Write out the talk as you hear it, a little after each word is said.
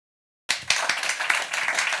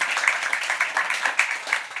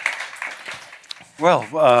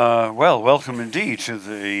Welcome indeed to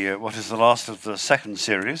the what is the last of the second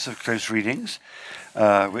series of close readings,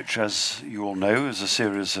 which, as you all know, is a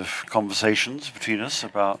series of conversations between us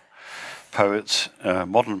about poets,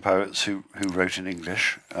 modern poets who wrote in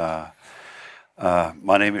English. My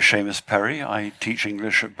name is Seamus Perry. I teach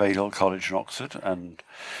English at Balliol College in Oxford, and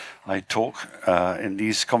I talk in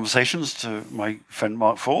these conversations to my friend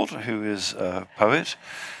Mark Ford, who is a poet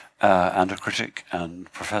and a critic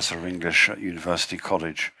and professor of English at University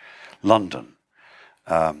College, London.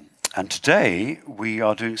 And today we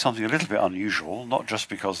are doing something a little bit unusual, not just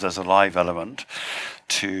because there's a live element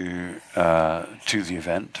to the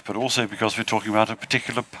event, but also because we're talking about a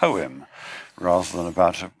particular poem rather than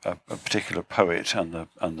about a particular poet and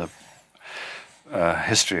the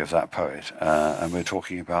history of that poet. And we're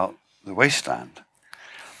talking about The Wasteland,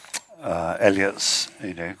 Eliot's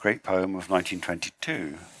great poem of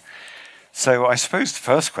 1922. So I suppose the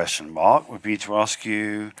first question, Mark, would be to ask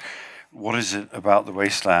you, what is it about The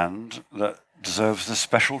Wasteland that deserves this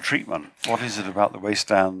special treatment? What is it about The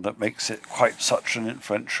Wasteland that makes it quite such an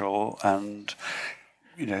influential and,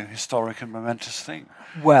 historic and momentous thing?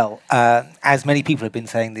 Well, as many people have been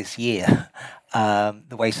saying this year,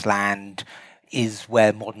 The Wasteland is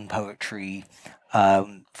where modern poetry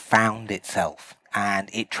found itself. And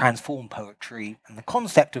it transformed poetry and the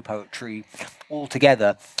concept of poetry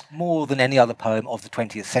altogether more than any other poem of the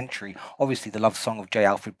 20th century. Obviously, the love song of J.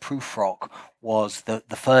 Alfred Prufrock was the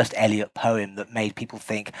first Eliot poem that made people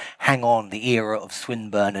think, hang on, the era of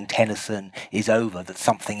Swinburne and Tennyson is over, that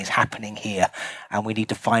something is happening here, and we need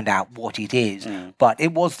to find out what it is. But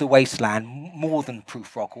it was The Wasteland, more than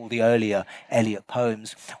Prufrock or the earlier Eliot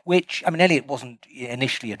poems, which, Eliot wasn't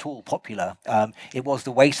initially at all popular. It was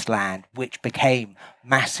The Wasteland which became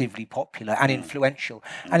massively popular and influential,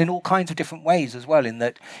 and in all kinds of different ways as well, in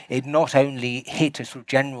that it not only hit a sort of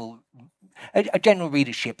general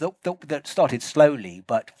readership that started slowly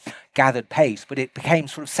but gathered pace, but it became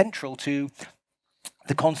sort of central to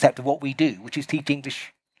the concept of what we do, which is teach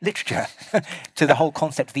English literature, to the whole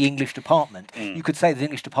concept of the English department. You could say that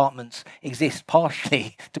English departments exist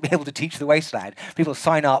partially to be able to teach The Wasteland. People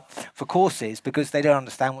sign up for courses because they don't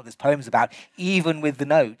understand what this poem's about, even with the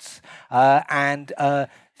notes, and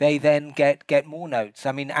they then get more notes.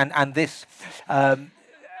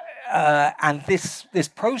 This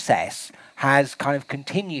process has kind of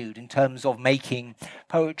continued in terms of making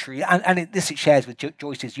poetry, and it shares with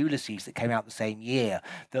Joyce's Ulysses that came out the same year,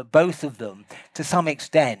 that both of them, to some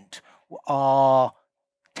extent, are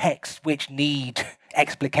texts which need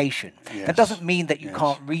explication. Yes. That doesn't mean that you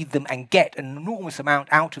can't read them and get an enormous amount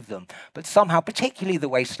out of them, but somehow, particularly The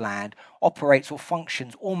Wasteland, operates or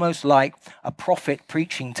functions almost like a prophet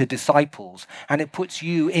preaching to disciples, and it puts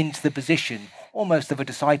you into the position almost of a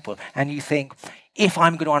disciple, and you think, if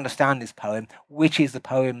I'm going to understand this poem, which is the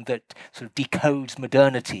poem that sort of decodes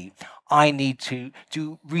modernity, I need to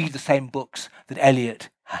read the same books that Eliot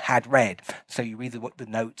had read. So you read the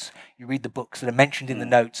notes, you read the books that are mentioned in the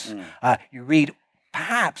notes, you read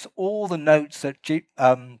perhaps all the notes that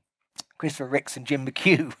Christopher Ricks and Jim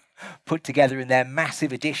McHugh put together in their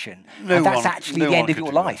massive edition. And that's actually the end of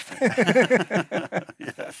your life.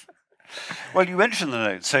 Yes. Well, you mentioned the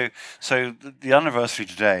notes. So the anniversary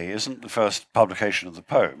today isn't the first publication of the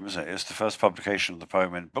poem, is it? It's the first publication of the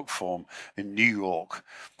poem in book form in New York,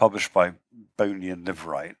 published by Boney and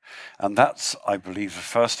Liverite. And that's, I believe, the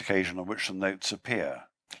first occasion on which the notes appear.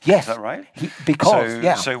 Yes. Is that right?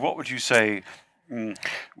 So what would you say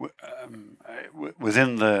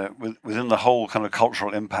within the whole kind of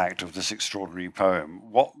cultural impact of this extraordinary poem?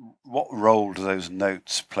 What role do those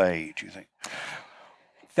notes play, do you think?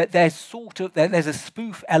 That there's a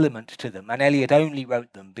spoof element to them, and Eliot only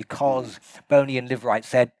wrote them because Boney and Liverite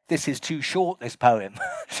said, this is too short, this poem.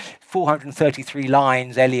 433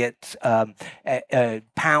 lines. Eliot,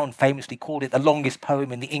 Pound famously called it the longest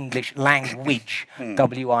poem in the English language,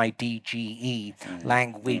 W-I-D-G-E,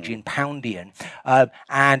 language in Poundian.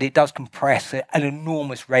 And it does compress an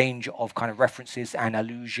enormous range of kind of references and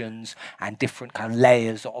allusions and different kind of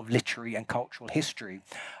layers of literary and cultural history.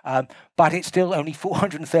 But it's still only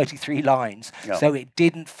 433 lines, so it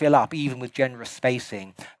didn't fill up, even with generous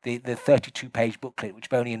spacing, the 32-page booklet which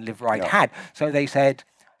Boney and Liverite had. So they said,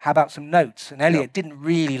 how about some notes? And Eliot didn't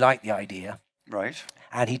really like the idea. Right.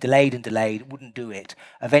 And he delayed and delayed, wouldn't do it.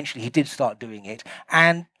 Eventually, he did start doing it.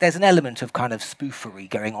 And there's an element of kind of spoofery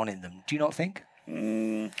going on in them. Do you not think?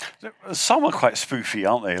 Some are quite spoofy,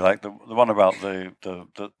 aren't they? Like the one about the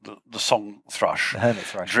song thrush, the hermit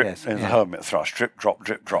thrush, yes, the hermit thrush, drip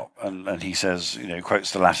drop, and he says,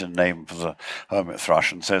 quotes the Latin name for the hermit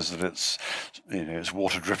thrush and says that its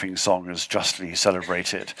water dripping song is justly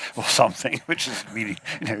celebrated or something, which is really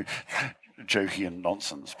jokey and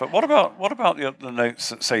nonsense. But what about the notes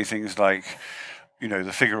that say things like,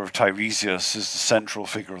 the figure of Tiresias is the central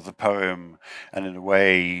figure of the poem, and in a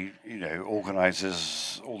way,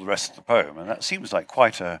 organizes all the rest of the poem. And that seems like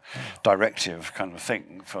quite a directive kind of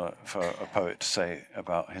thing for a poet to say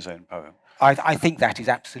about his own poem. I think that is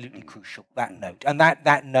absolutely crucial, that note. And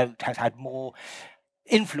that note has had more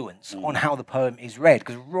influence on how the poem is read,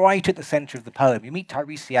 because right at the center of the poem, you meet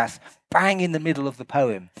Tiresias bang in the middle of the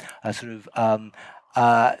poem, sort of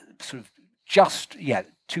just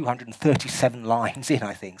 237 lines in,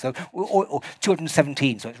 I think, so or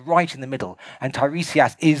 217, so it's right in the middle, and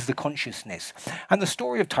Tiresias is the consciousness. And the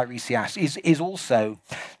story of Tiresias is also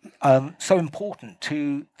so important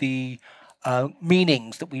to the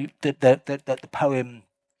meanings that the poem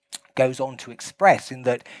goes on to express, in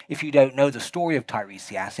that if you don't know the story of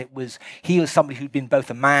Tiresias, he was somebody who'd been both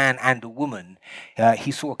a man and a woman.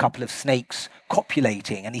 He saw a couple of snakes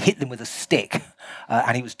copulating and he hit them with a stick,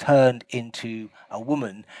 and he was turned into a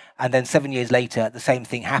woman. And then 7 years later, the same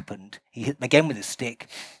thing happened. He hit them again with a stick.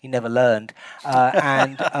 He never learned.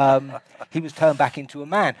 And he was turned back into a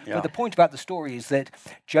man. Yeah. But the point about the story is that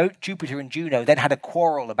Jupiter and Juno then had a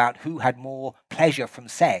quarrel about who had more pleasure from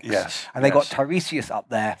sex. Yes. And they got Tiresias up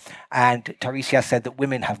there, and Tiresias said that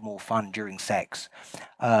women have more fun during sex.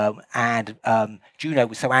 And Juno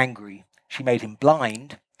was so angry, she made him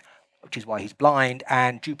blind, which is why he's blind,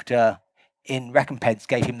 and Jupiter, in recompense,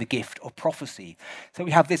 gave him the gift of prophecy. So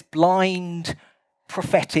we have this blind,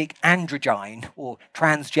 prophetic, androgyne or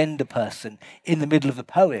transgender person in the middle of the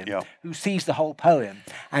poem, who sees the whole poem.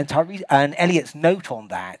 And Eliot's note on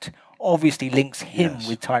that obviously links him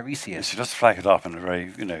with Tiresias. Yes, he does flag it up in a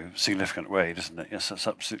very significant way, doesn't it? Yes, that's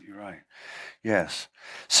absolutely right. Yes.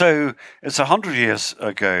 So it's 100 years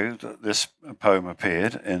ago that this poem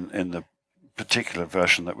appeared in the particular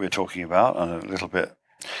version that we're talking about, and a little bit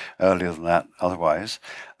earlier than that otherwise.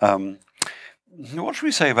 What should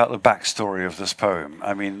we say about the backstory of this poem?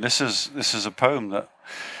 I mean, this is a poem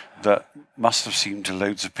that must have seemed to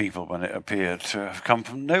loads of people when it appeared to have come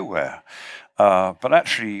from nowhere. But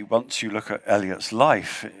actually, once you look at Eliot's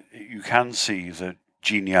life, you can see the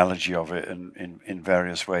genealogy of it in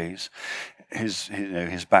various ways.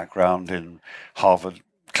 His background in Harvard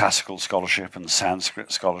classical scholarship and Sanskrit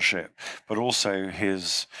scholarship, but also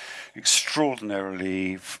his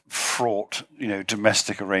extraordinarily fraught,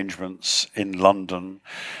 domestic arrangements in London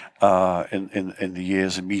in the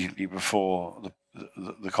years immediately before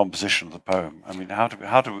the composition of the poem. I mean,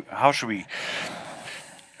 how should we?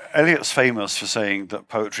 Eliot's famous for saying that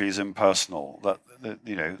poetry is impersonal, that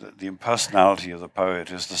the impersonality of the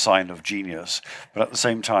poet is the sign of genius, but at the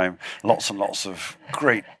same time, lots and lots of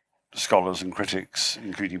great scholars and critics,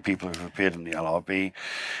 including people who have appeared in the LRB,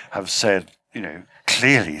 have said,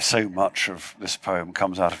 clearly so much of this poem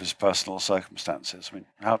comes out of his personal circumstances. I mean,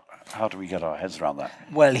 how do we get our heads around that?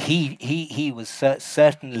 Well, he was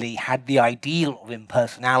certainly had the ideal of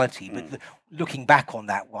impersonality, but looking back on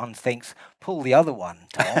that, one thinks, pull the other one,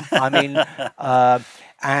 Tom. I mean,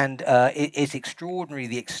 it's extraordinary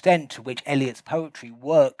the extent to which Eliot's poetry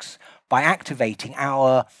works by activating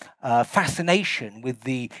our fascination with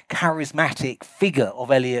the charismatic figure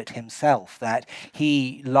of Eliot himself, that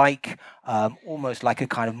he, almost like a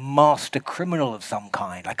kind of master criminal of some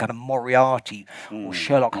kind, like kind of Moriarty or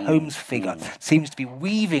Sherlock Holmes figure, seems to be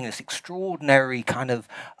weaving this extraordinary kind of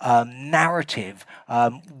narrative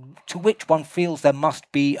to which one feels there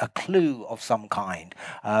must be a clue of some kind.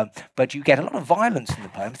 But you get a lot of violence in the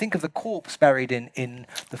poem. Think of the corpse buried in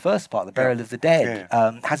the first part, the burial of the dead.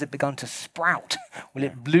 Has it begun to sprout? Will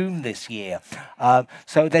it bloom this year?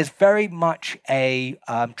 So there's very much a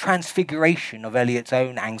transfiguration of Eliot's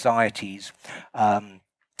own anxieties.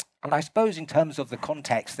 And I suppose in terms of the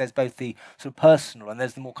context, there's both the sort of personal and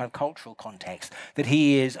there's the more kind of cultural context, that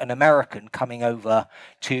he is an American coming over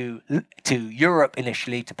to Europe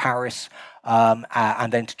initially, to Paris,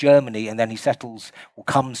 and then to Germany, and then he settles or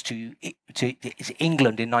comes to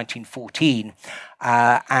England in 1914.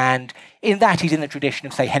 And in that, he's in the tradition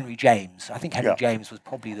of, say, Henry James. I think Henry James was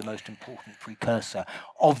probably the most important precursor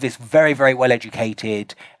of this very, very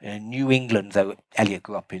well-educated New England, though Eliot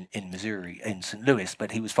grew up in Missouri, in St. Louis,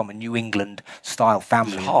 but he was from a New England-style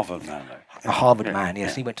family. He was a Harvard man, though. A Harvard man,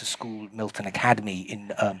 yes. He went to school, Milton Academy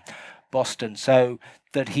in Boston, so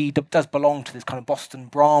that he does belong to this kind of Boston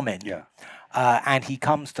Brahmin. and he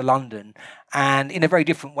comes to London, and in a very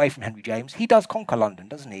different way from Henry James, he does conquer London,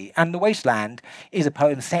 doesn't he? And The Wasteland is a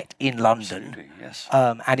poem set in London, yes.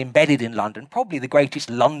 And embedded in London, probably the greatest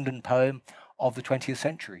London poem of the 20th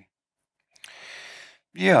century.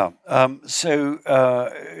 Yeah. So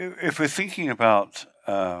if we're thinking about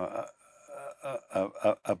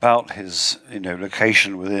his,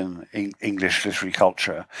 location within English literary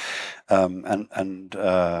culture, and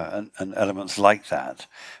elements like that,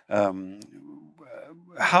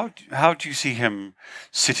 how do you see him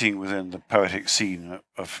sitting within the poetic scene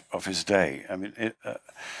of his day? I mean, it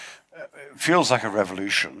feels like a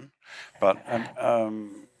revolution, but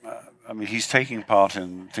I mean, he's taking part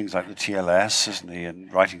in things like the TLS, isn't he?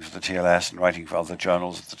 And writing for the TLS and writing for other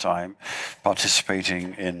journals at the time,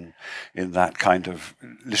 participating in that kind of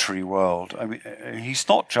literary world. I mean, he's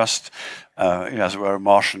not just, as it were, a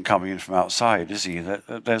Martian coming in from outside, is he?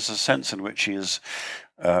 There's a sense in which he is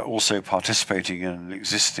also participating in an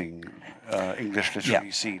existing English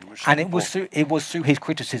literary scene. And it was through his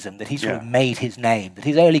criticism that he sort of made his name. That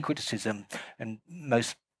his early criticism, and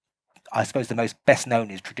I suppose the most best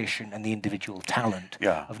known is Tradition and the Individual Talent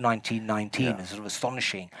of 1919, a sort of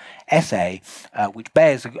astonishing essay, which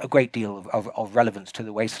bears a great deal of relevance to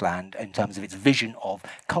The Wasteland in terms of its vision of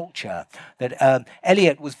culture. That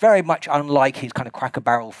Eliot was very much unlike his kind of cracker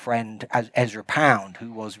barrel friend Ezra Pound,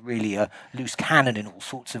 who was really a loose cannon in all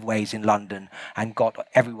sorts of ways in London and got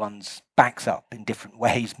everyone's backs up in different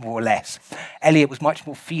ways, more or less. Eliot was much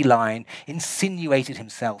more feline, insinuated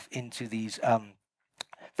himself into these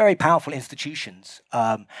very powerful institutions,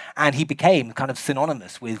 and he became kind of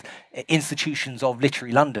synonymous with institutions of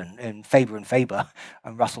literary London in Faber and Faber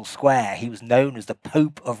and Russell Square. He was known as the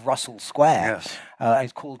Pope of Russell Square. Yes.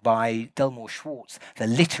 He's called by Delmore Schwartz the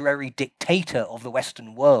literary dictator of the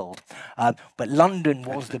Western world. But London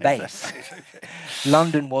was the base.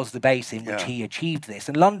 London was the base in which he achieved this.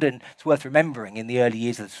 And London, it's worth remembering, in the early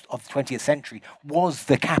years of the 20th century, was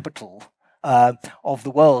the capital of the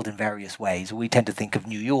world in various ways. We tend to think of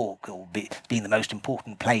New York or being the most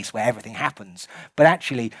important place where everything happens, but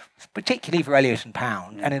actually, particularly for Eliot and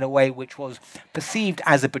Pound, and in a way which was perceived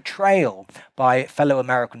as a betrayal by fellow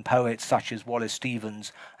American poets such as Wallace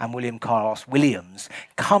Stevens and William Carlos Williams,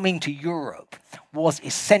 coming to Europe was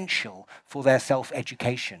essential for their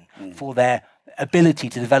self-education, for their ability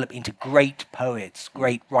to develop into great poets,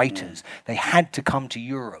 great writers. They had to come to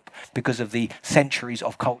Europe because of the centuries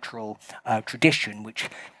of cultural tradition, which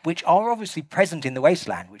are obviously present in The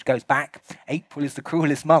Wasteland, which goes back, April is the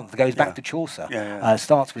cruelest month, goes back to Chaucer,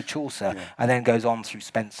 starts with Chaucer, and then goes on through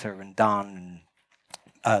Spenser and Donne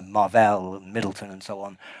and Marvell and Middleton and so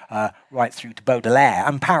on, right through to Baudelaire.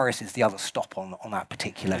 And Paris is the other stop on that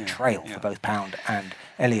particular trail for both Pound and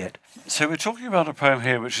Eliot. So we're talking about a poem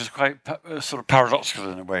here which is quite sort of paradoxical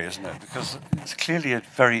in a way, isn't it? Because it's clearly a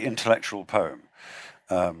very intellectual poem,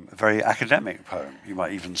 a very academic poem, you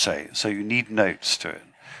might even say. So you need notes to it,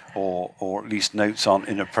 or at least notes aren't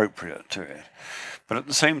inappropriate to it. But at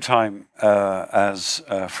the same time, as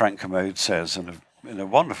Frank Commode says in a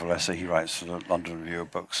wonderful essay he writes for the London Review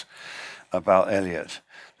of Books about Eliot,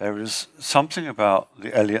 there is something about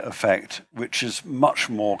the Eliot effect which is much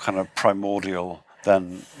more kind of primordial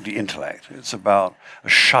than the intellect. It's about a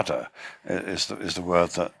shudder, is the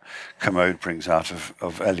word that Commode brings out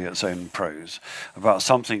of Eliot's own prose, about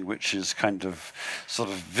something which is kind of sort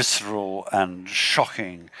of visceral and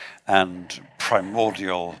shocking and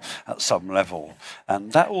primordial at some level.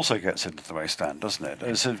 And that also gets into The Wasteland, doesn't it?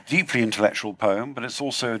 It's a deeply intellectual poem, but it's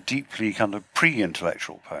also a deeply kind of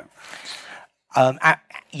pre-intellectual poem.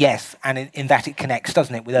 Yes, and in that it connects,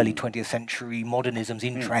 doesn't it, with early 20th century modernism's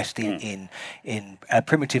interest in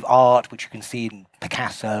primitive art, which you can see in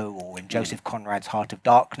Picasso or in Joseph Conrad's Heart of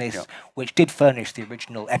Darkness, which did furnish the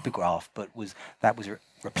original epigraph, but was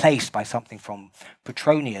replaced by something from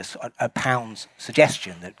Petronius, a Pound's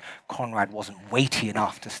suggestion that Conrad wasn't weighty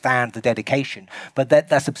enough to stand the dedication. But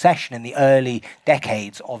that's obsession in the early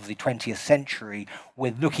decades of the 20th century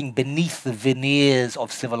with looking beneath the veneers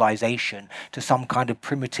of civilization to some kind of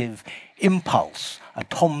primitive impulse, a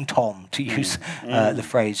tom-tom, to use the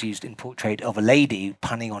phrase used in Portrait of a Lady,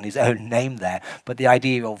 punning on his own name there, but the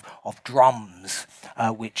idea of drums,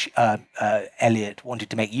 which Eliot wanted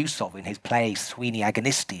to make use of in his play Sweeney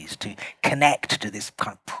Agonistes, to connect to this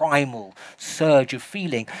kind of primal surge of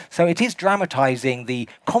feeling. So it is dramatizing the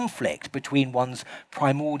conflict between one's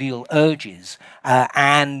primordial urges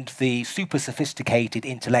and the super sophisticated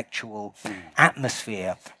intellectual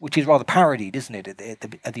atmosphere, which is rather parodied, isn't it,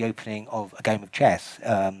 at the opening of a game of chess.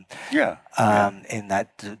 In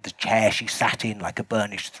that the chair she sat in, like a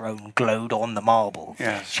burnished throne, glowed on the marble.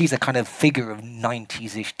 Yes. She's a kind of figure of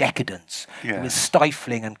 90s-ish decadence who is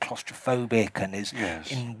stifling and claustrophobic and is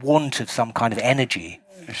in want of some kind of energy.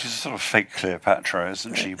 She's a sort of fake Cleopatra,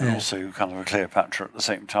 isn't she? But also kind of a Cleopatra at the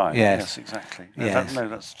same time. Yes, exactly.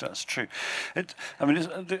 That's true.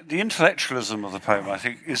 The intellectualism of the poem, I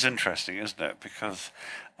think, is interesting, isn't it? Because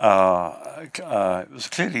it was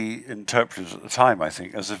clearly interpreted at the time, I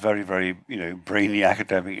think, as a very, very, brainy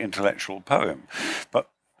academic intellectual poem. But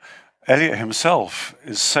Eliot himself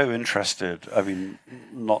is so interested,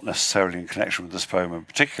 not necessarily in connection with this poem in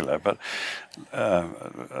particular, but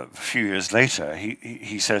a few years later,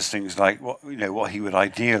 he says things like, what he would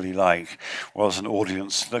ideally like was an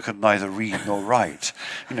audience that could neither read nor write.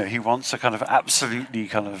 He wants a kind of absolutely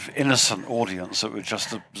kind of innocent audience that would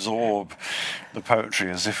just absorb the poetry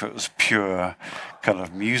as if it was pure kind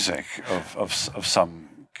of music of some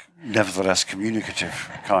nevertheless communicative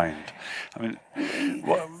kind.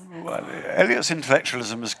 Eliot's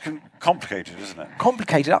intellectualism is complicated, isn't it?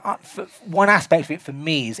 Complicated. One aspect of it for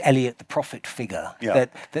me is Eliot, the prophet figure.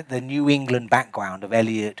 That the New England background of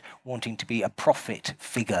Eliot wanting to be a prophet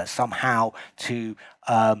figure, somehow to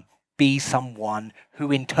be someone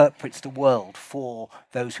who interprets the world for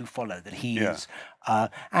those who follow, that he is.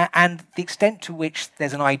 And the extent to which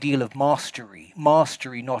there's an ideal of mastery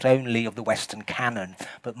not only of the Western canon,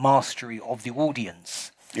 but mastery of the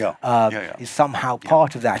audience. Is somehow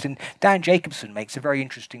part of that. And Dan Jacobson makes a very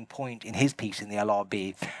interesting point in his piece in the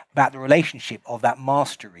LRB about the relationship of that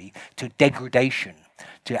mastery to degradation,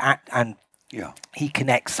 he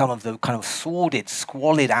connects some of the kind of sordid,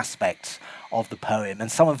 squalid aspects of the poem and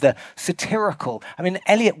some of the satirical.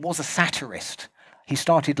 Eliot was a satirist. He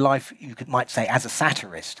started life, might say, as a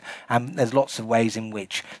satirist. There's lots of ways in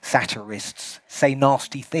which satirists say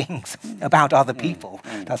nasty things about other people.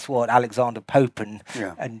 That's what Alexander Pope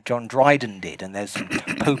and John Dryden did. And there's some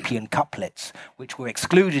Popian couplets which were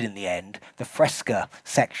excluded in the end. The Fresca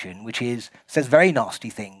section, which says very nasty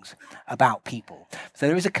things about people. So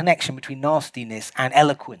there is a connection between nastiness and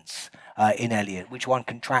eloquence in Eliot, which one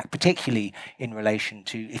can track, particularly in relation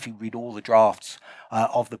to if you read all the drafts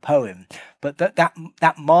of the poem. But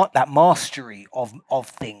that mastery of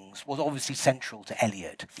things was obviously central to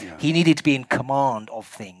Eliot. He needed to be in command of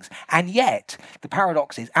things, and yet the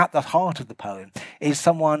paradox is at the heart of the poem is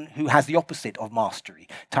someone who has the opposite of mastery.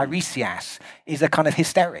 Tiresias is a kind of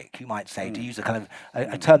hysteric, you might say, to use a kind of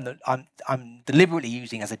a term that I'm deliberately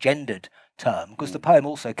using as a gendered term, because the poem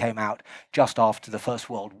also came out just after the First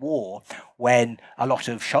World War, when a lot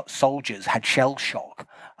of soldiers had shell shock.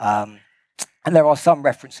 And there are some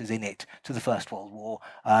references in it to the First World War.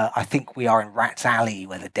 I think we are in Rat's Alley,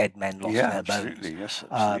 where the dead men lost their bones.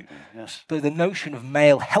 Yes. But the notion of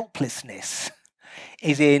male helplessness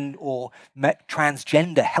is in, or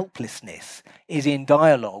transgender helplessness is in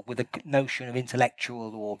dialogue with the notion of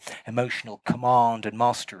intellectual or emotional command and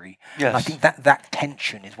mastery. Yes. And I think that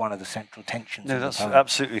tension is one of the central tensions. No, that's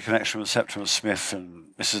absolutely a connection with Septimus Smith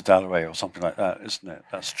and Mrs. Dalloway or something like that, isn't it?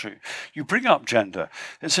 That's true. You bring up gender.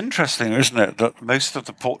 It's interesting, isn't it, that most of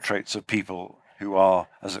the portraits of people who are,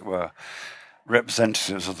 as it were,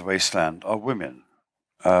 representatives of the wasteland are women.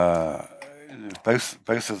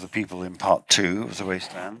 Both of the people in part 2 of The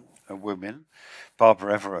Wasteland are women.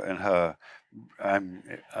 Barbara Everett in her,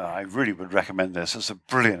 I really would recommend this. It's a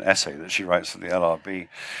brilliant essay that she writes for the LRB,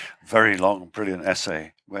 very long, brilliant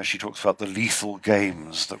essay, where she talks about the lethal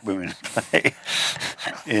games that women play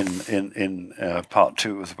in part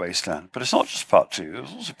 2 of The Wasteland. But it's not just part 2,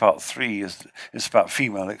 it's also part 3, it's about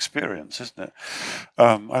female experience, isn't it?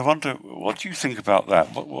 I wonder, what do you think about that?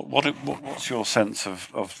 What's your sense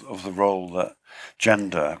of the role that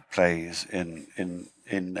gender plays in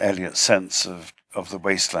Eliot's sense of the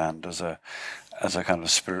wasteland as a kind of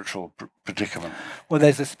spiritual predicament? Well,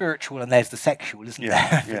 there's the spiritual and there's the sexual, isn't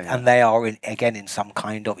there? Yeah. And they are in some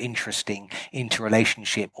kind of interesting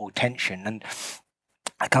interrelationship or tension. And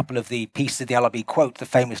a couple of the pieces of the LRB quote the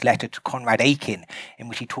famous letter to Conrad Aiken, in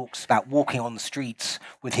which he talks about walking on the streets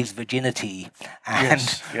with his virginity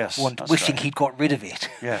and wishing he'd got rid of it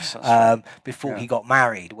before he got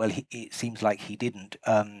married. Well, it seems like he didn't.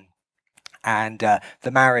 And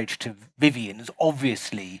the marriage to Vivian is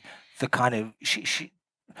obviously the kind of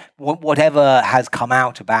whatever has come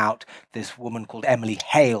out about this woman called Emily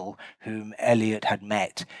Hale, whom Eliot had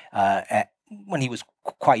met when he was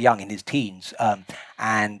quite young, in his teens,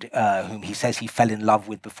 and whom he says he fell in love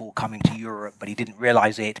with before coming to Europe, but he didn't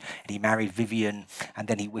realise it, and he married Vivian, and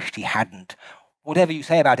then he wished he hadn't. Whatever you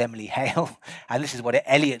say about Emily Hale, and this is what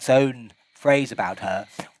Eliot's own phrase about her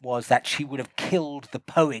was that she would have killed the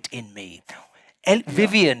poet in me.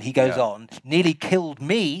 Vivian, he goes on, nearly killed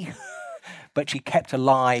me, but she kept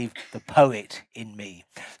alive the poet in me.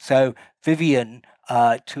 So Vivian,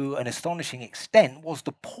 to an astonishing extent, was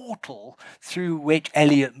the portal through which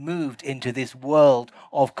Eliot moved into this world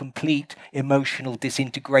of complete emotional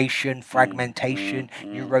disintegration, fragmentation,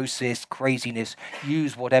 neurosis, craziness,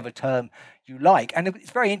 use whatever term you like. And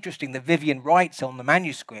it's very interesting that Vivian writes on the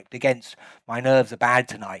manuscript against "My nerves are bad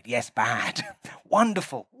tonight." Yes, bad.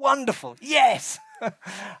 Wonderful, wonderful, yes.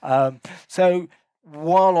 So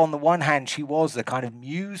while on the one hand she was the kind of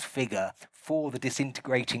muse figure for the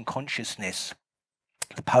disintegrating consciousness,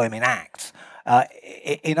 the poem enacts,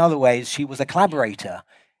 in other ways she was a collaborator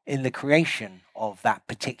in the creation of that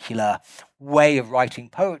particular way of writing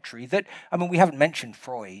poetry that, I mean, we haven't mentioned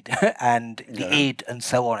Freud and the id and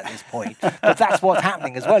so on at this point, but that's what's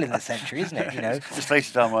happening as well in this century, isn't it? You know, just laid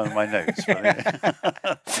it down one of my notes.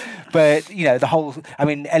 But you know, the whole, I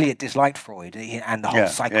mean, Eliot disliked Freud and the whole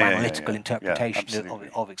psychoanalytical interpretation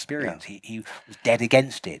of experience. He was dead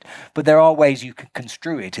against it. But there are ways you can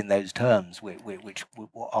construe it in those terms which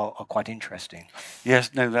are quite interesting.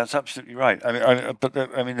 Yes, no, that's absolutely right.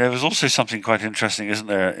 I mean, there was also something quite interesting, isn't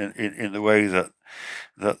there, in the way that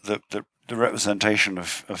the representation of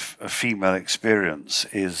female experience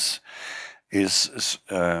is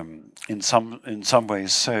in some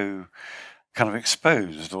ways so kind of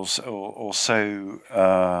exposed or so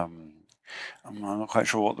I'm not quite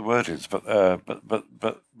sure what the word is, but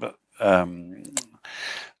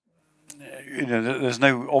you know, there's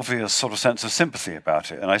no obvious sort of sense of sympathy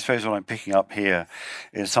about it. And I suppose what I'm picking up here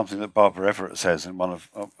is something that Barbara Everett says in one of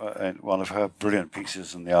her brilliant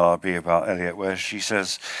pieces in the LRB about Eliot, where she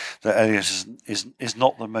says that Eliot is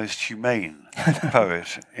not the most humane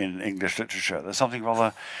poet in English literature. There's something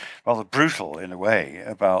rather brutal in a way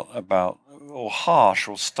about or harsh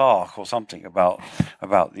or stark or something about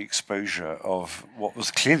the exposure of what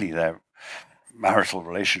was clearly their marital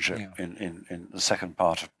relationship in the second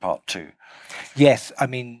part of part 2. Yes, I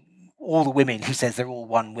mean, all the women, he says they're all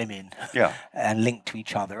one women and linked to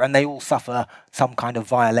each other, and they all suffer some kind of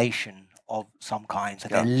violation of some kind, so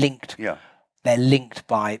they're linked. They're linked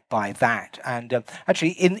by that. And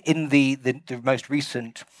actually, in the most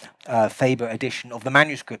recent Faber edition of the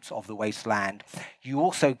manuscripts of The Wasteland, you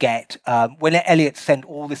also get, when Eliot sent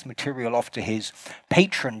all this material off to his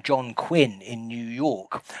patron, John Quinn, in New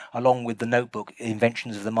York, along with the notebook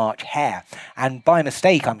Inventions of the March Hare, and by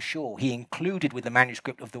mistake, I'm sure, he included with the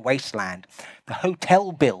manuscript of The Wasteland the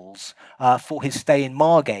hotel bills for his stay in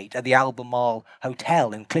Margate at the Albemarle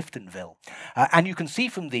Hotel in Cliftonville. And you can see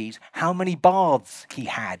from these how many baths he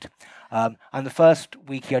had. And the first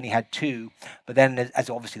week he only had 2, but then as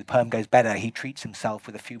obviously the poem goes better, he treats himself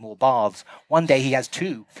with a few more baths. One day he has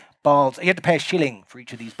 2 baths. He had to pay $1 for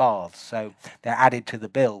each of these baths, so they're added to the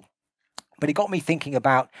bill. But it got me thinking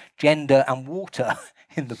about gender and water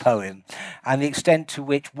in the poem, and the extent to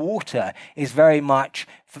which water is very much,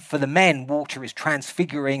 for the men, water is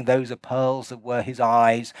transfiguring. Those are pearls that were his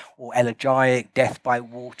eyes, or elegiac, death by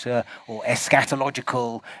water, or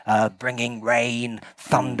eschatological, bringing rain,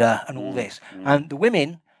 thunder, and all this. And the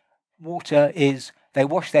women, water is, they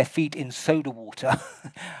wash their feet in soda water.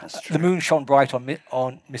 The moon shone bright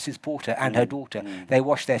on Mrs. Porter and her daughter. They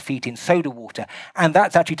washed their feet in soda water. And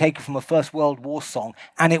that's actually taken from a First World War song,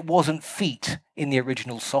 and it wasn't feet in the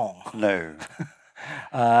original song. No.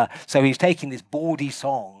 So he's taking this bawdy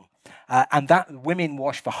song, and that women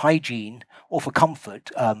wash for hygiene or for comfort,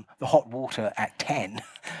 the hot water at 10.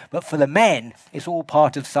 But for the men, it's all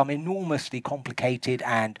part of some enormously complicated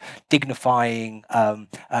and dignifying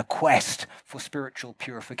quest for spiritual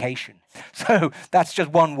purification. So that's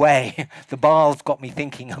just one way. The baths got me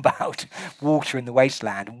thinking about water in the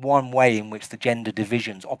wasteland. One way in which the gender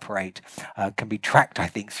divisions operate can be tracked, I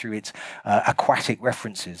think, through its aquatic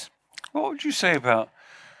references. What would you say about...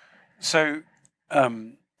 So...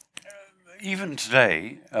 even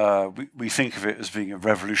today, we think of it as being a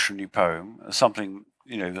revolutionary poem, something,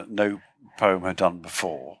 you know, that no poem had done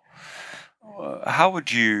before. How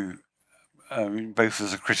would you, I mean, both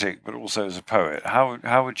as a critic but also as a poet,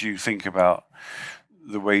 how would you think about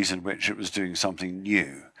the ways in which it was doing something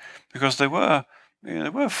new? Because there were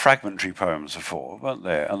fragmentary poems before, weren't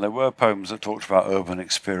there? And there were poems that talked about urban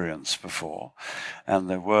experience before, and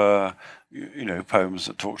there were, you know, poems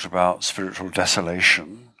that talked about spiritual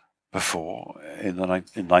desolation before, in the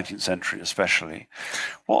 19th century especially.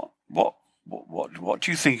 What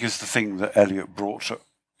do you think is the thing that Eliot brought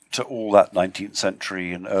to all that 19th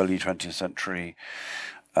century and early 20th century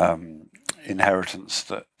inheritance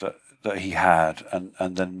that he had,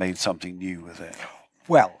 and then made something new with it?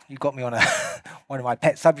 Well, you got me on one of my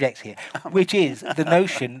pet subjects here, which is the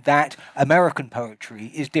notion that American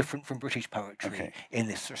poetry is different from British poetry in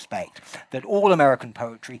this respect, that all American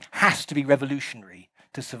poetry has to be revolutionary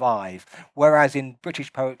to survive, whereas in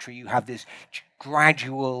British poetry you have this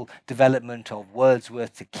gradual development of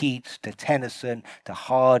Wordsworth to Keats to Tennyson to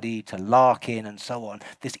Hardy to Larkin and so on,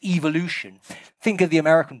 this evolution. Think of the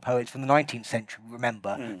American poets from the 19th century,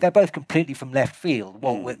 remember, they're both completely from left field,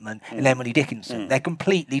 Walt Whitman and Emily Dickinson. They're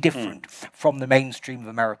completely different from the mainstream of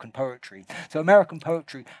American poetry. So American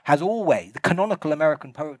poetry has always, the canonical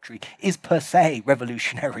American poetry is per se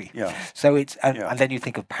revolutionary. Yeah. So it's, and then you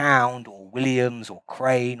think of Pound or Williams or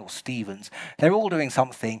Crane or Stevens, they're all doing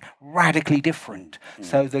something radically different.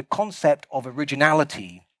 So the concept of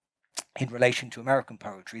originality in relation to American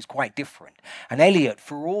poetry is quite different. And Eliot,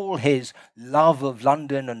 for all his love of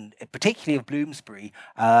London and particularly of Bloomsbury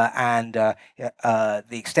and the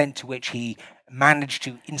extent to which he managed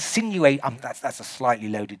to insinuate, that's a slightly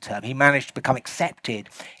loaded term, he managed to become accepted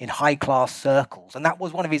in high-class circles, and that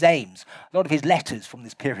was one of his aims. A lot of his letters from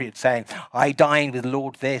this period saying, I dined with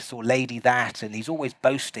Lord this or Lady that, and he's always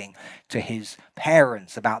boasting to his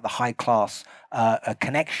parents about the high-class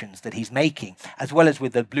connections that he's making, as well as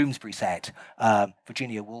with the Bloomsbury set,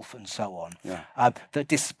 Virginia Woolf and so on. That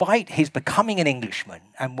despite his becoming an Englishman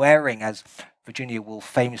and wearing, as Virginia Woolf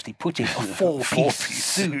famously put it, a four-piece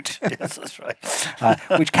suit. Yes, that's right.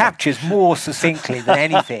 Which captures more succinctly than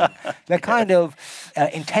anything the kind of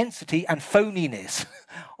intensity and phoniness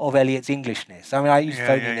of Eliot's Englishness. I mean, I use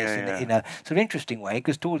phoniness in a sort of interesting way,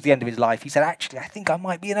 because towards the end of his life, he said, actually, I think I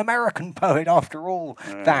might be an American poet after all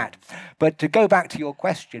that. But to go back to your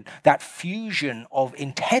question, that fusion of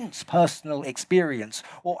intense personal experience,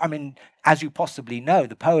 or, I mean, as you possibly know,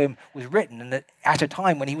 the poem was written at a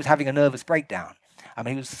time when he was having a nervous breakdown. I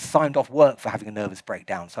mean, he was signed off work for having a nervous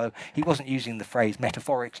breakdown, so he wasn't using the phrase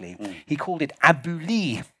metaphorically. He called it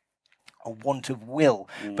abuli, a want of will.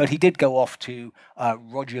 But he did go off to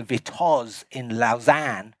Roger Vitoz in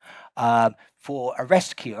Lausanne for a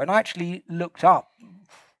rest cure. And I actually looked up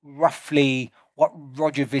roughly what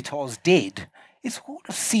Roger Vitoz did. It's sort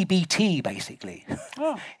of CBT, basically.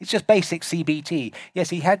 It's just basic CBT. Yes,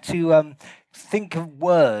 he had to think of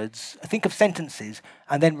words, think of sentences,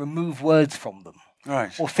 and then remove words from them.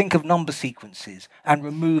 Right. Or think of number sequences and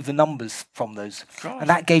remove the numbers from those. God. And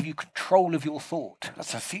that gave you control of your thought.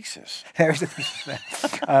 That's a thesis. There is a thesis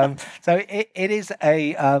there. So it is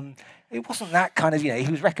a... it wasn't that kind of,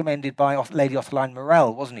 he was recommended by Lady Ottoline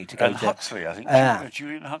Morell, wasn't he, to go and to... Huxley, I think.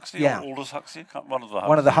 Julian Huxley or Aldous Huxley? One of the Huxleys.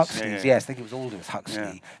 One of the Huxleys, yes. I think it was Aldous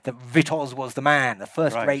Huxley. That Vitoz was the man, the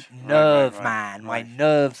first-rate nerve man. My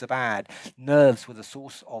nerves are bad. Nerves were the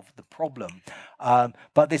source of the problem.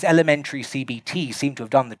 But this elementary CBT seemed to have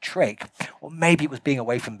done the trick. Or maybe it was being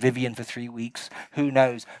away from Vivian for 3 weeks. Who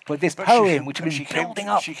knows? But this poem, which had been building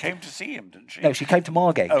up... She came to see him, didn't she? No, she came to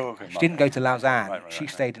Margate. Oh, okay. She didn't go to Lausanne. She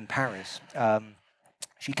stayed in Paris.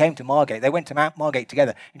 She came to Margate. They went to Margate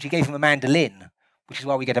together, and she gave him a mandolin, which is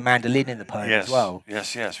why we get a mandolin in the poem as well.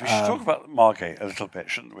 Yes. We should talk about Margate a little bit,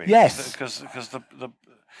 shouldn't we? Yes. Because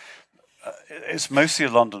it's mostly a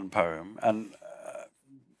London poem, and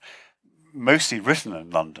mostly written in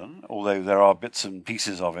London, although there are bits and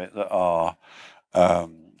pieces of it that are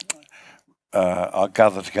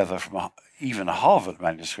gathered together from even Harvard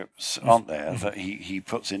manuscripts, aren't there, that he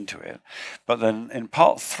puts into it. But then in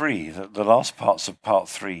part 3, the last parts of part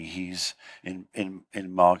 3, he's in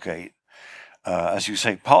Margate, as you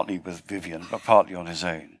say, partly with Vivian, but partly on his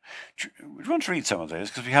own. Would you want to read some of those?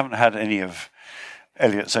 Because we haven't had any of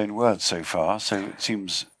Eliot's own words so far, so it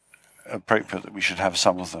seems appropriate that we should have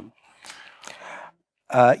some of them.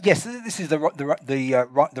 Yes, this is the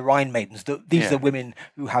Rhine maidens. These are women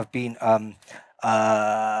who have been...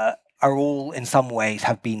 are all in some ways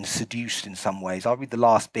have been seduced in some ways. I'll read the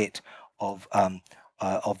last bit of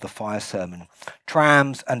the fire sermon.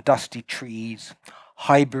 Trams and dusty trees,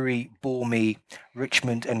 Highbury bore me,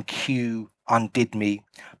 Richmond and Kew undid me.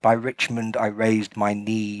 By Richmond I raised my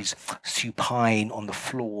knees, supine on the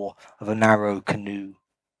floor of a narrow canoe.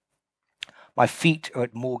 My feet are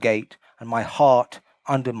at Moorgate, and my heart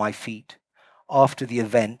under my feet. After the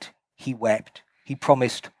event, he wept. He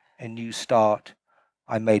promised a new start.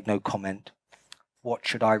 I made no comment. What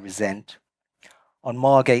should I resent? On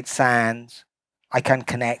Margate sands, I can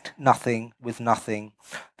connect nothing with nothing.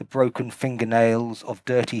 The broken fingernails of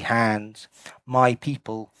dirty hands. My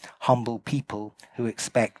people, humble people who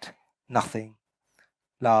expect nothing.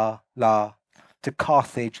 La, la. To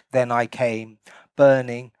Carthage then I came,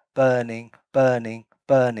 burning, burning, burning,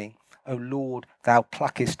 burning. O Lord, thou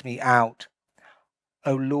pluckest me out.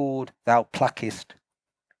 O Lord, thou pluckest,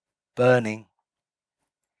 burning.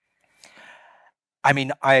 I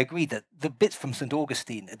mean, I agree that the bits from St.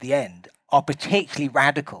 Augustine at the end are particularly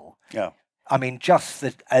radical. Yeah. I mean, just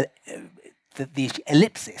the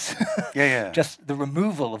ellipsis, just the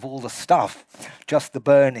removal of all the stuff, just the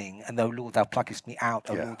burning, and "O Lord, thou pluckest me out,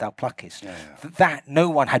 O Lord, thou pluckest." That no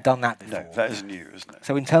one had done that before. No, that is new, isn't it?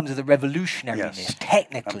 So in terms of the revolutionariness,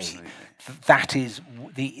 technically, that is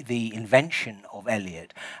the invention of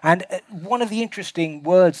Eliot. And one of the interesting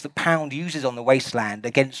words that Pound uses on The Wasteland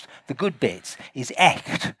against the good bits is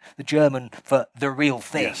echt, the German for the real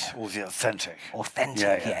thing. Yes, or the authentic.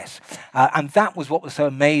 Authentic, yes. And that was what was so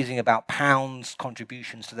amazing about Pound's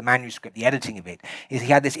contributions to the manuscript, the editing of it, is he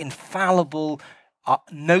had this infallible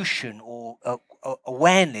notion or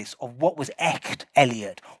awareness of what was echt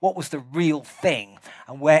Eliot, what was the real thing,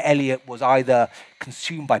 and where Eliot was either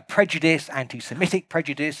consumed by prejudice, anti-Semitic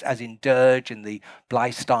prejudice, as in Dirge and the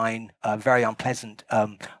Bleistein, very unpleasant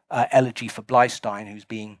elegy for Bleistein, who's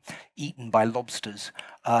being eaten by lobsters,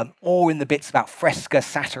 or in the bits about Fresca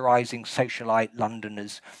satirising socialite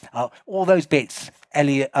Londoners. All those bits,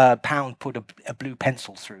 Pound put a blue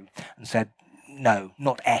pencil through and said, no,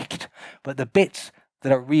 not echt, but the bits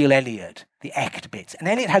that are real Eliot, the echt bits. And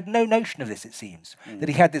Eliot had no notion of this, it seems, that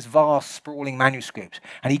he had this vast, sprawling manuscript,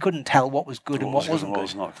 and he couldn't tell what was good and what wasn't good. What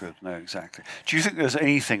was not good, no, exactly. Do you think there's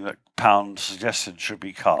anything that Pound suggested should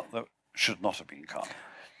be cut that should not have been cut?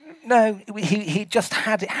 No, he just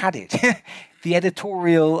had it. The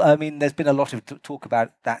editorial, I mean, there's been a lot of talk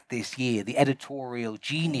about that this year, the editorial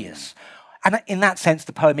genius. And in that sense,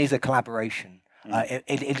 the poem is a collaboration.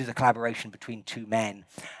 It is a collaboration between two men,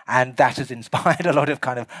 and that has inspired a lot of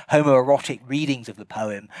kind of homoerotic readings of the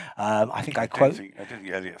poem. I think I don't think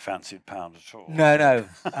Eliot fancied Pound at all. No.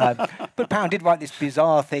 But Pound did write this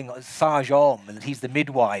bizarre thing, Sage Homme, and he's the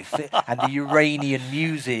midwife, and the Uranian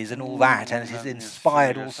muses and all that, and it has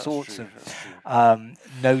inspired all sorts of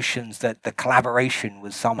notions that the collaboration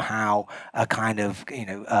was somehow a kind of,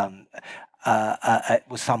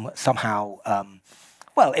 somehow.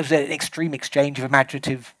 Well, it was an extreme exchange of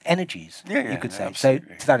imaginative energies, you could say. So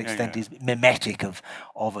to that extent, is mimetic of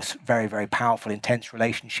a very, very powerful, intense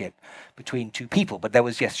relationship between two people. But there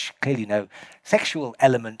was, clearly no sexual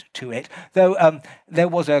element to it. Though there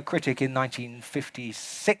was a critic in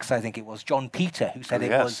 1956, I think it was, John Peter, who said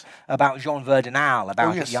it was about Jean Verdinal,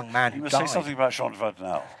 about a young man who died. You must say something about Jean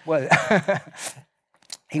Verdinal. Well...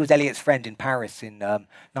 He was Eliot's friend in Paris in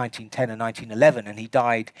 1910 and 1911, and he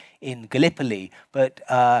died in Gallipoli.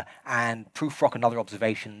 And Proof Rock and Other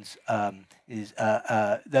Observations is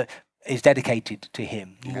dedicated to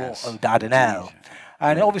him, More o Dardanelle.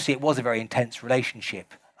 And obviously it was a very intense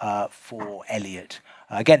relationship for Eliot.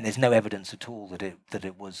 Again, there's no evidence at all that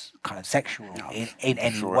it was kind of sexual in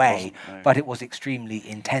any way, but it was extremely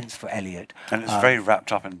intense for Eliot. And it's very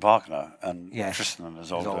wrapped up in Wagner and Tristan and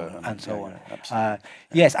Isolde and so on.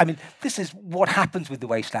 Yes, I mean, this is what happens with The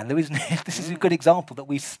Wasteland. This is a good example that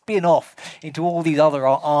we spin off into all these other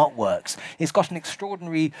artworks. It's got an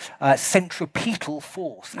extraordinary centripetal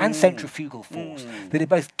force and centrifugal force that it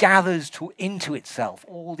both gathers into itself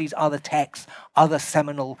all these other texts, other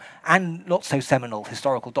seminal and not so seminal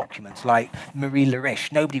historical documents like Marie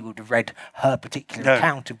Leriche. Nobody would have read her particular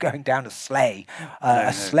account of going down a sled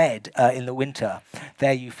in the winter.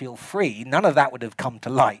 There you feel free. None of that would have come to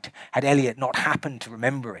light had Eliot not happened to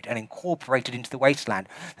remember it and incorporate it into The Wasteland.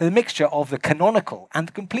 There's a mixture of the canonical and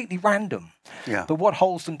the completely random. Yeah. But what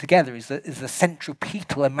holds them together is the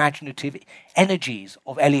centripetal imaginative energies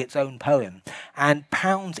of Eliot's own poem and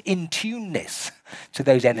Pound's in-tuneness to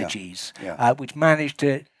those energies, which managed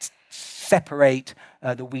to separate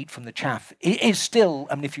the wheat from the chaff. It is still,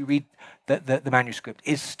 I mean, if you read the manuscript,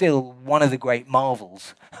 is still one of the great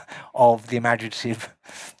marvels of the imaginative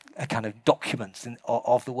kind of documents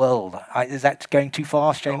of the world. Is that going too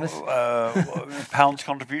far, Seamus? Pound's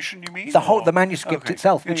contribution, you mean? The manuscript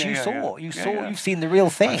itself, which you saw. You've seen the real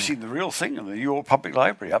thing. I've seen the real thing in the New York Public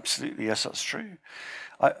Library. Absolutely, yes, that's true.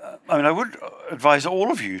 I mean, I would advise all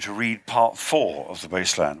of you to read part 4 of The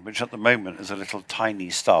Wasteland, which at the moment is a little tiny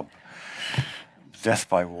stub, Death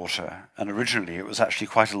by Water. And originally it was actually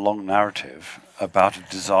quite a long narrative about a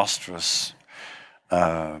disastrous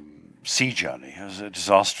sea journey. It was a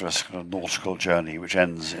disastrous kind of nautical journey which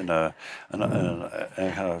ends in a kind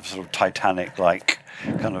of sort of Titanic-like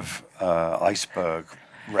kind of iceberg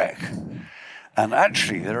wreck. And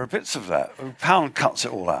actually there are bits of that. Pound cuts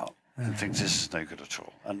it all out and thinks this is no good at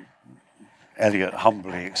all. And Eliot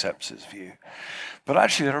humbly accepts his view. But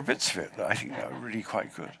actually there are bits of it that I think are really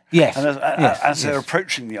quite good. Yes. And as they're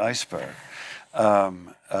approaching the iceberg,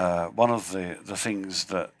 one of the things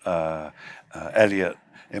that Eliot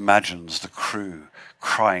imagines the crew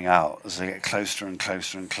crying out as they get closer and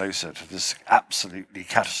closer and closer to this absolutely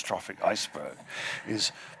catastrophic iceberg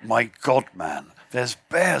is, "My God, man, there's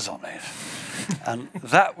bears on it." And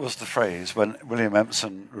that was the phrase when William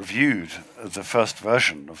Empson reviewed the first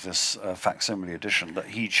version of this facsimile edition that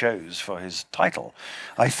he chose for his title.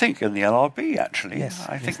 I think in the LRB, actually. Yes,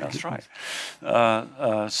 I think that's right.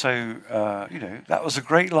 Was. You know, that was a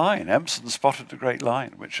great line. Empson spotted the great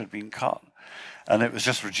line, which had been cut. And it was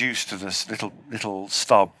just reduced to this little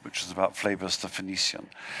stub, which is about Phlebas the Phoenician,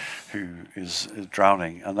 who is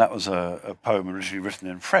drowning. And that was a poem originally written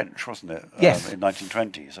in French, wasn't it? Yes. In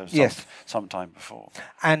 1920, so some time before.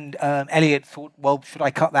 And Eliot thought, well, should I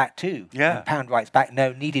cut that too? Yeah. And Pound writes back,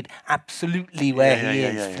 no, needed absolutely where he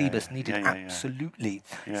is. Phlebas needed absolutely,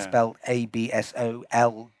 spelled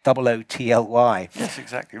ABSOLOOTLY. Yes,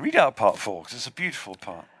 exactly. Read out part 4, because it's a beautiful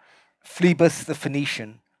part. Phlebas the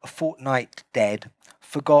Phoenician, a fortnight dead,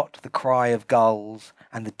 forgot the cry of gulls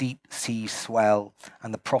and the deep sea swell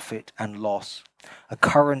and the profit and loss. A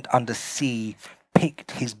current under sea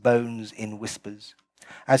picked his bones in whispers.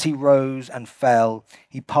 As he rose and fell,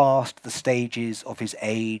 he passed the stages of his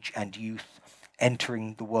age and youth,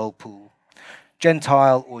 entering the whirlpool.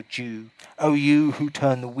 Gentile or Jew, O you who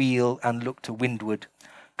turn the wheel and look to windward,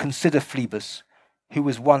 consider Phlebas, who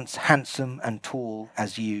was once handsome and tall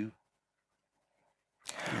as you.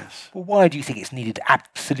 Yes. Well, why do you think it's needed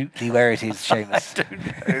absolutely where it is, Seamus? I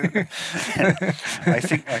don't know. I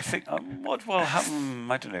think what will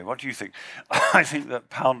happen, I don't know, what do you think? I think that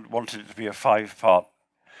Pound wanted it to be a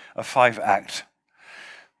 5-act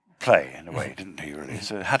play in a way, didn't he, really?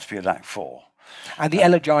 So it had to be an act 4. And the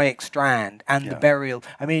elegiac strand and the burial.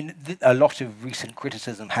 I mean, a lot of recent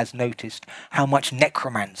criticism has noticed how much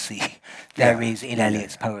necromancy there is in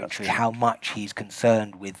Eliot's poetry, how much he's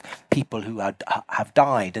concerned with people who have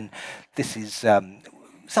died. And this is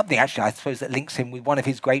something, actually, I suppose, that links him with one of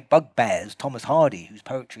his great bugbears, Thomas Hardy, whose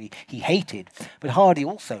poetry he hated. But Hardy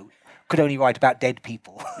also could only write about dead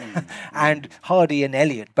people. And Hardy and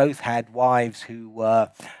Eliot both had wives who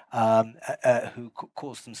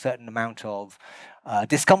caused them certain amount of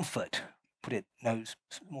discomfort, put it no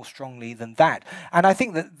more strongly than that. And I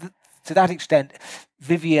think that to that extent,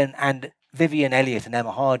 Vivian Eliot and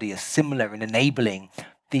Emma Hardy are similar in enabling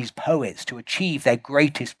these poets to achieve their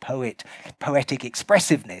greatest poetic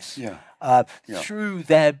expressiveness through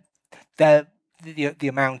the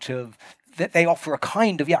amount of that they offer a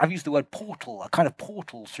kind of, I've used the word portal, a kind of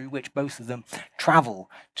portal through which both of them travel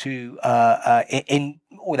to,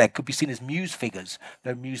 or they could be seen as muse figures.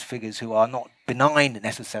 They're muse figures who are not benign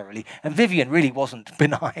necessarily. And Vivian really wasn't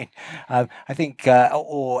benign. I think,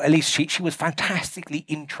 or at least she was fantastically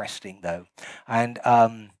interesting, though. And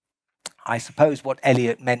I suppose what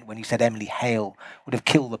Eliot meant when he said Emily Hale would have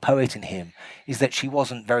killed the poet in him is that she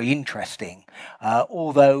wasn't very interesting,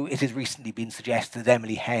 although it has recently been suggested that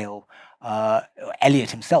Emily Hale,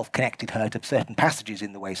 Eliot himself connected her to certain passages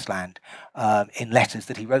in The Wasteland in letters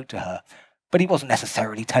that he wrote to her, but he wasn't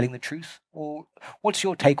necessarily telling the truth. Or what's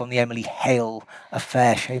your take on the Emily Hale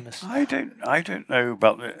affair, Seamus? I don't know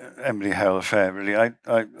about the Emily Hale affair, really.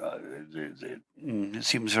 It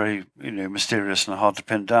seems very mysterious and hard to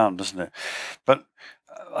pin down, doesn't it? But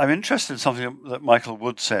I'm interested in something that Michael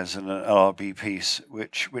Wood says in an LRB piece,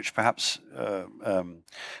 which perhaps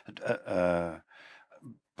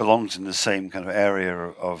belongs in the same kind of area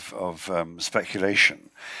of speculation,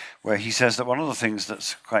 where he says that one of the things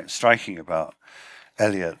that's quite striking about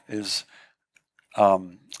Eliot is,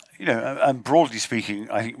 and broadly speaking,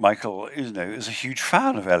 I think Michael is a huge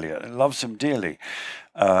fan of Eliot and loves him dearly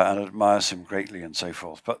and admires him greatly and so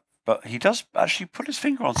forth. But he does actually put his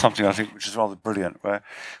finger on something, I think, which is rather brilliant,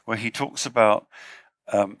 where he talks about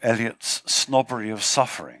Eliot's snobbery of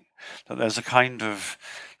suffering. That there's a kind of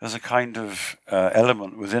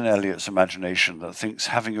element within Eliot's imagination that thinks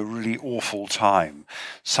having a really awful time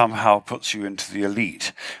somehow puts you into the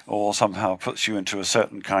elite, or somehow puts you into a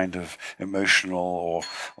certain kind of emotional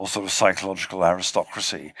or sort of psychological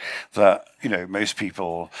aristocracy that most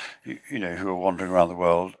people who are wandering around the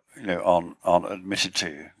world aren't admitted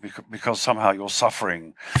to, because somehow your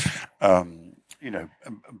suffering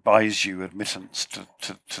buys you admittance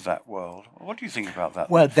to that world. What do you think about that?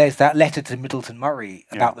 Well, there's that letter to Middleton Murray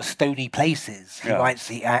about the stony places. He writes,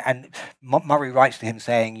 and Murray writes to him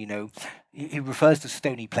saying, he refers to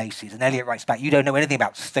stony places, and Eliot writes back, "You don't know anything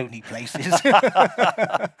about stony places."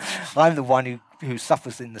 I'm the one who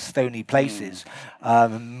suffers in the stony places.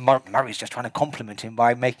 Murray's just trying to compliment him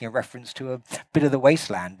by making a reference to a bit of the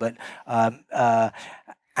wasteland, but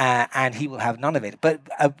and he will have none of it. But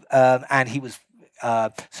and he was.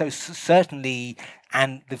 So certainly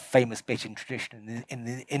and the famous bit in tradition in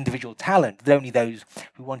the individual talent, that only those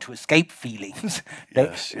who want to escape feelings,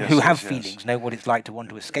 who have feelings, know what it's like to want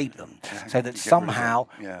to escape them. So that somehow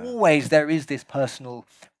always there is this personal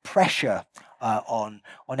pressure on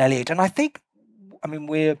Eliot. And I think, I mean,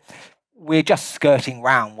 we're just skirting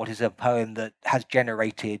round what is a poem that has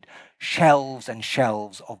generated shelves and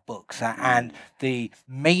shelves of books, and the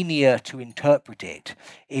mania to interpret it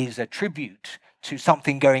is a tribute to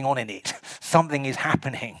something going on in it. Something is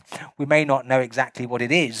happening. We may not know exactly what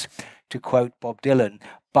it is, to quote Bob Dylan,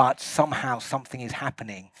 but somehow something is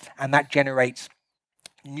happening, and that generates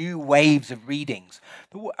new waves of readings.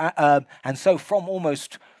 And so from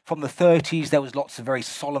the 30s, there was lots of very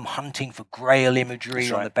solemn hunting for Grail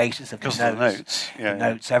imagery on the basis of the notes.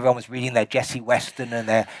 Notes. Everyone was reading their Jessie Weston and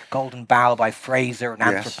their Golden Bough by Fraser and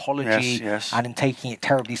Anthropology, and in taking it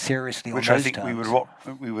terribly seriously. Which on I those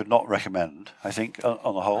think we would not recommend, I think,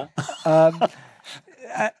 on the whole.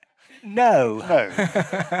 No.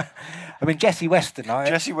 I mean, Jessie Weston.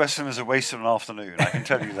 Jessie Weston is a waste of an afternoon, I can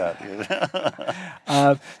tell you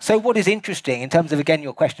that. So what is interesting, in terms of, again,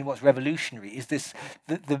 your question, what's revolutionary, is this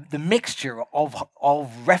the mixture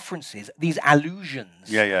of references, these allusions,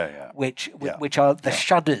 which are the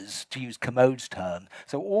shudders, to use Commode's term.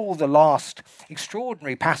 So all the last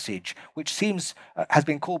extraordinary passage, which seems, has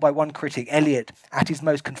been called by one critic, Eliot, at his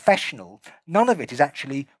most confessional, none of it is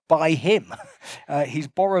actually by him. He's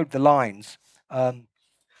borrowed the lines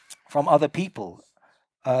from other people.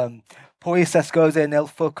 Poi s'ascose nel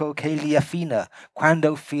fuoco che li affina,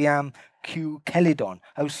 quando fiam Q Kelidon,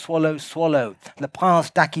 oh swallow, swallow, le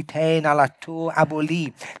prince d'Aquitaine à la tour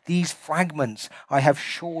abolie. These fragments I have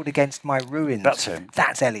shored against my ruins. That's him.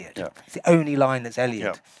 That's Eliot. Yeah. It's the only line that's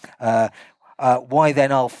Eliot. Yeah. Why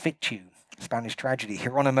then I'll fit you, Spanish tragedy.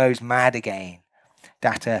 Hieronymo's mad again.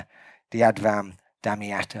 Data diadvam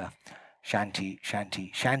damiata. Shanty,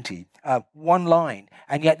 shanty, shanty. One line,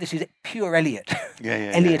 and yet this is pure Eliot.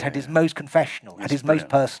 Eliot had his most confessional, had his most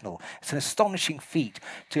personal. It's an astonishing feat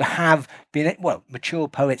to have been, well, mature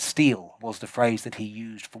poet steel was the phrase that he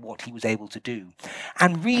used for what he was able to do.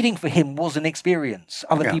 And reading for him was an experience.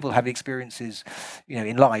 Other people have experiences,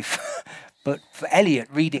 in life. But for Eliot,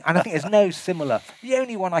 reading, and I think there's no similar, the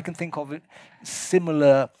only one I can think of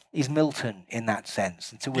similar is Milton in that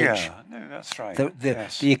sense, to which that's right.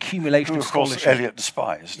 The accumulation of scholarship. Of course, Eliot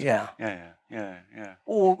despised. Yeah.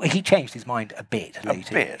 Or he changed his mind a bit later.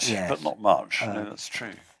 A bit, but not much. No, that's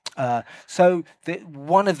true. So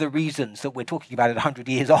one of the reasons that we're talking about it 100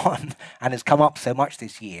 years on and has come up so much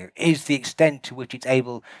this year is the extent to which it's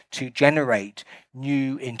able to generate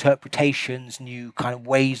new interpretations, new kind of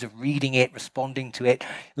ways of reading it, responding to it.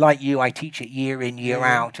 Like you, I teach it year in, year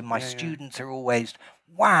out, and my students are always,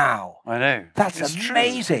 wow. I know. That's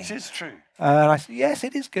amazing. It is true. And I said, yes,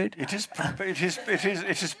 it is good. It is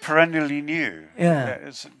perennially new.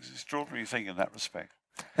 It's an extraordinary thing in that respect.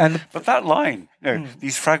 But that line,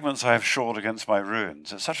 these fragments I have shored against my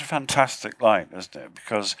ruins, it's such a fantastic line, isn't it?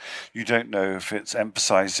 Because you don't know if it's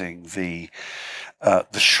emphasizing the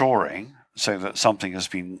shoring, so that something has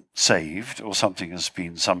been saved or something has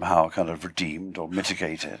been somehow kind of redeemed or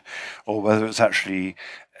mitigated, or whether it's actually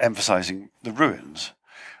emphasizing the ruins.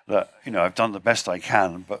 That, I've done the best I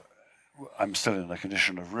can, but I'm still in a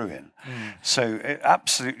condition of ruin. So it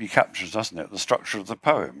absolutely captures, doesn't it, the structure of the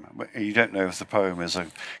poem. You don't know if the poem is a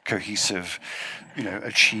cohesive,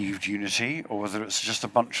 achieved unity, or whether it's just a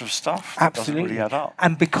bunch of stuff that doesn't really add up.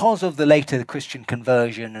 And because of the later Christian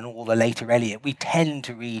conversion and all the later Eliot, we tend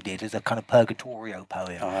to read it as a kind of purgatorio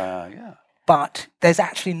poem. But there's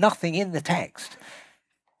actually nothing in the text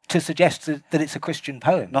to suggest that it's a Christian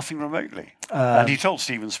poem. Nothing remotely. And he told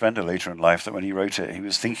Stephen Spender later in life that when he wrote it, he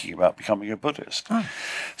was thinking about becoming a Buddhist.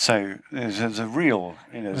 So there's a real,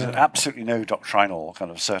 there's absolutely no doctrinal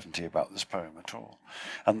kind of certainty about this poem at all.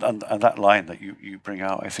 And that line that you bring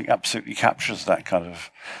out, I think, absolutely captures that kind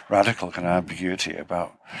of radical kind of ambiguity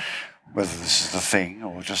about whether this is the thing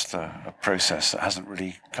or just a process that hasn't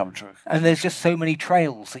really come to. And there's just so many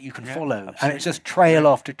trails that you can follow, absolutely. And it's just trail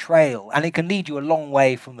after trail, and it can lead you a long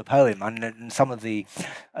way from the poem. And some of the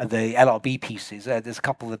LRB pieces, there's a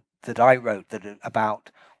couple that I wrote that are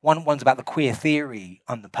about. One's about the queer theory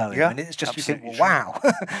on the poem, and it's just you think, well, wow,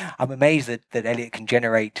 I'm amazed that Eliot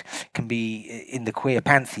can be in the queer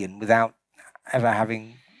pantheon without ever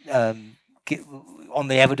having. On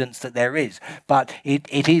the evidence that there is, but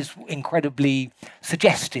it is incredibly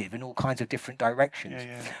suggestive in all kinds of different directions.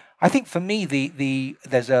 I think for me,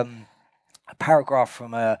 there's a paragraph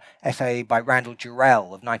from an essay by Randall Jarrell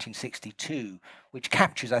of 1962, which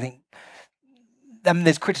captures, I think, then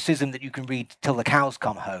there's criticism that you can read till the cows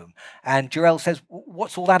come home. And Jarell says,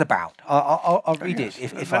 what's all that about? I'll read it,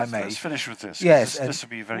 if I may. Let's finish with this. Yes. This would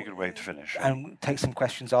be a very good way to finish. And take some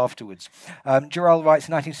questions afterwards. Jarell writes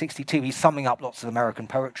in 1962, he's summing up lots of American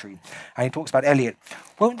poetry, and he talks about Eliot.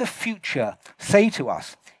 Won't the future say to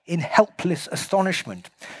us, in helpless astonishment,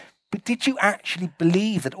 but did you actually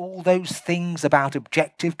believe that all those things about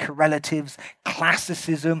objective correlatives,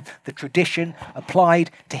 classicism, the tradition applied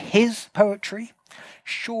to his poetry?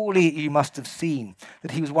 Surely you must have seen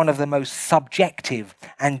that he was one of the most subjective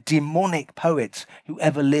and demonic poets who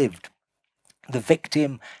ever lived, the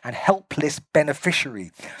victim and helpless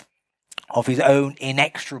beneficiary of his own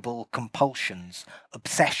inexorable compulsions,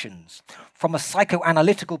 obsessions. From a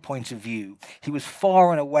psychoanalytical point of view, he was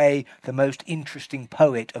far and away the most interesting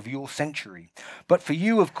poet of your century. But for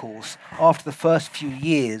you, of course, after the first few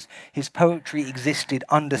years, his poetry existed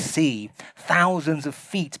under sea, thousands of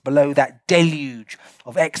feet below that deluge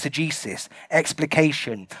of exegesis,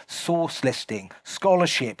 explication, source listing,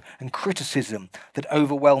 scholarship, and criticism that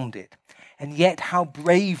overwhelmed it. And yet how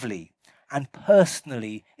bravely and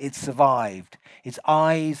personally it survived, its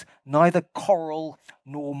eyes neither coral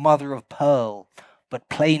nor mother of pearl, but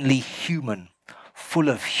plainly human, full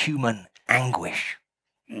of human anguish.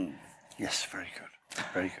 Yes, very good.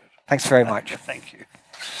 Very good. Thanks very much. Thank you.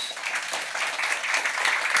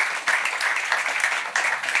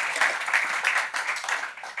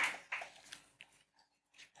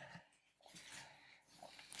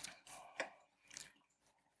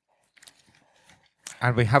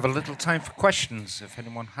 And we have a little time for questions, if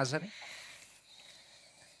anyone has any.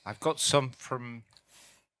 I've got some from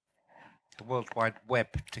the World Wide Web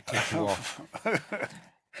to kick you off.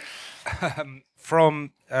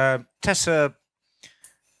 From Tessa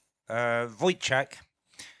Wojciak.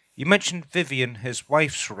 You mentioned Vivian, his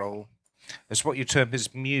wife's role, as what you term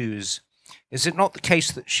his muse. Is it not the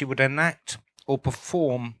case that she would enact or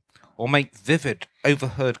perform or make vivid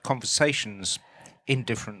overheard conversations in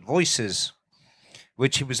different voices,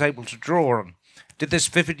 which he was able to draw on? Did this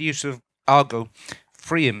vivid use of argot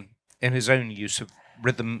free him in his own use of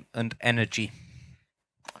rhythm and energy?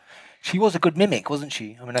 She was a good mimic, wasn't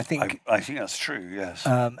she? I mean, I think that's true. Yes.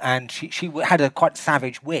 And she had a quite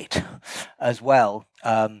savage wit as well.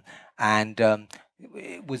 It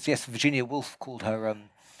was, yes, Virginia Woolf called her a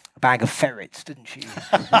bag of ferrets, didn't she?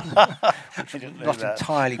 Which was not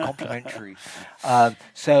entirely complimentary.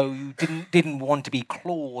 So you didn't want to be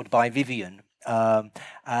clawed by Vivian. But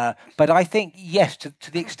I think, yes, to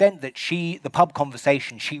the extent that the pub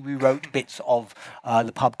conversation, she rewrote bits of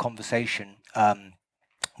the pub conversation,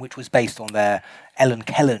 which was based on their Ellen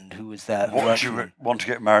Kelland, who was there. What do you want to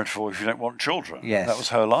get married for if you don't want children? Yes. That was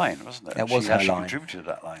her line, wasn't it? That was her line. She contributed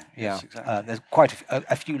that line. Yeah, yes, exactly. There's quite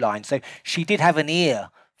a few lines. So she did have an ear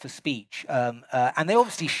for speech, and they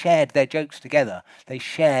obviously shared their jokes together. They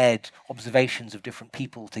shared observations of different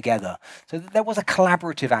people together. So there was a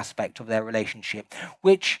collaborative aspect of their relationship,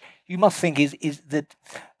 which you must think is that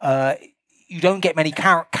you don't get many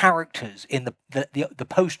characters in the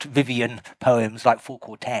post-Vivian poems like Four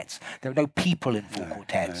Quartets. There are no people in Four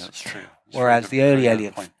Quartets. No, that's true. Whereas the early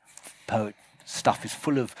Eliot poet stuff is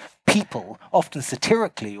full of people, often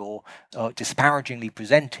satirically or disparagingly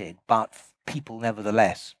presented, but people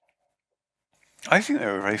nevertheless. I think they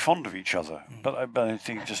were very fond of each other, but I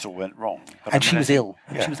think it just all went wrong. But and she was ill.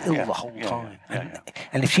 She was ill the whole time.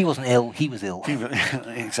 And if she wasn't ill, he was ill.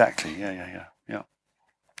 Exactly. Yeah.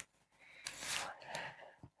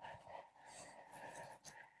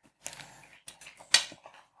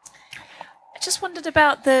 I just wondered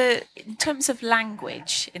about in terms of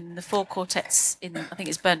language in the Four Quartets. I think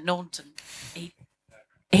it's Burnt Norton.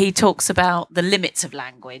 He talks about the limits of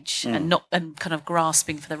language and kind of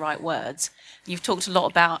grasping for the right words. You've talked a lot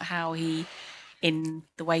about how he, in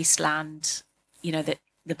The Wasteland, the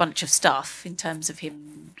bunch of stuff in terms of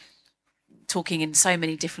him talking in so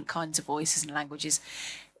many different kinds of voices and languages.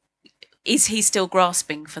 Is he still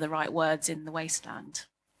grasping for the right words in The Wasteland?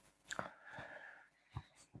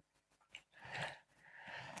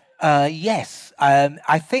 Yes.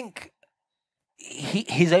 I think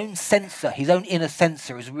his own inner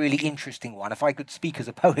censor is a really interesting one. If I could speak as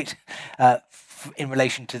a poet in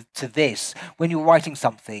relation to this, when you're writing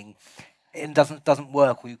something and doesn't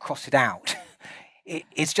work or you cross it out,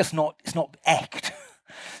 it's not echt.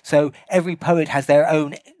 So every poet has their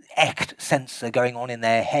own echt censor going on in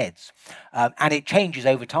their heads, and it changes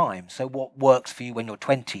over time. So what works for you when you're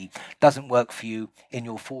 20 doesn't work for you in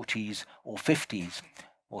your 40s or 50s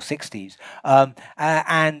or 60s,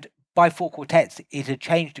 by four quartets, it had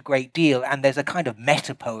changed a great deal, and there's a kind of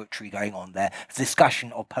meta poetry going on there, a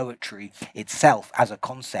discussion of poetry itself as a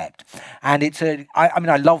concept. And I mean,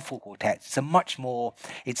 I love four quartets. It's a much more,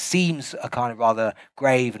 it seems a kind of rather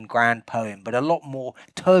grave and grand poem, but a lot more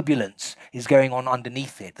turbulence is going on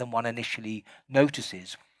underneath it than one initially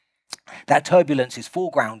notices. That turbulence is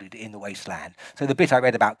foregrounded in The Wasteland. So the bit I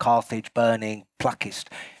read about Carthage burning, Pluckist,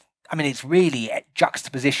 I mean, it's really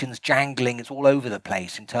juxtapositions, jangling. It's all over the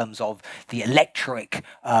place in terms of the electric,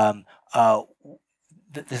 the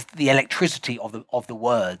electricity of the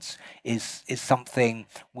words is something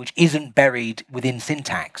which isn't buried within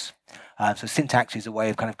syntax. So syntax is a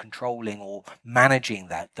way of kind of controlling or managing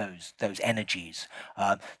those energies.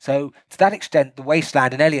 So to that extent, The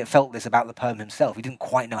Wasteland, and Eliot felt this about the poem himself. He didn't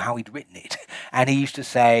quite know how he'd written it. And he used to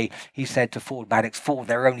say, he said to Ford Maddox, Ford,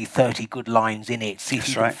 there are only 30 good lines in it. See if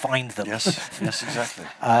you can find them. Yes, exactly.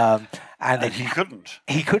 And he couldn't.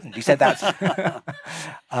 He couldn't. He said that's...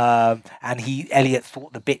 and Eliot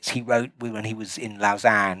thought the bits he wrote when he was in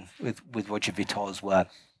Lausanne with Roger Vitoz were...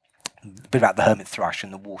 a bit about the hermit thrush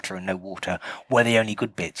and the water and no water were the only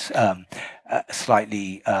good bits.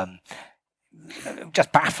 Slightly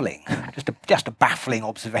just baffling, just a baffling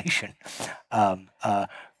observation,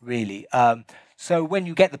 really. So when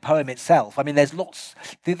you get the poem itself, I mean, there's lots.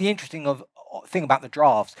 The interesting thing about the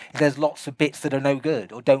drafts is there's lots of bits that are no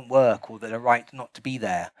good or don't work or that are right not to be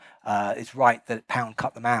there. It's right that Pound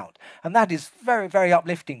cut them out, and that is very, very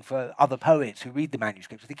uplifting for other poets who read the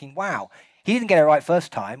manuscripts, thinking, "Wow, he didn't get it right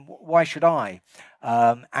first time. Why should I?"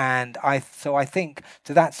 So I think,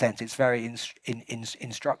 to that sense, it's very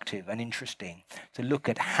instructive and interesting to look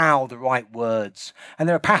at how the right words. And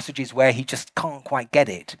there are passages where he just can't quite get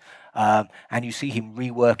it, and you see him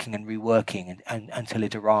reworking and until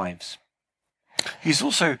it arrives. He's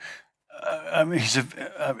also. I mean,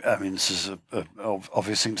 this is an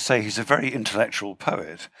obvious thing to say. He's a very intellectual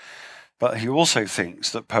poet. But he also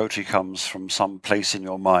thinks that poetry comes from some place in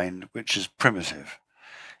your mind which is primitive.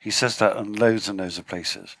 He says that in loads and loads of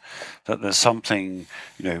places, that there's something,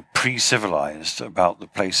 pre-civilized about the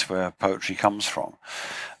place where poetry comes from.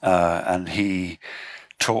 And he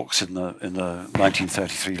talks in the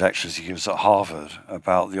 1933 lectures he gives at Harvard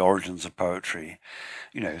about the origins of poetry.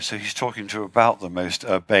 So he's talking to about the most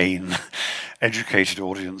urbane, educated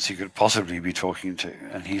audience he could possibly be talking to.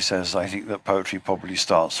 And he says, I think that poetry probably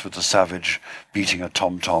starts with the savage beating a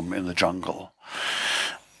tom-tom in the jungle.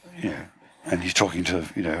 And he's talking to,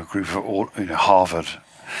 a group of, Harvard,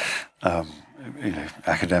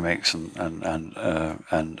 academics and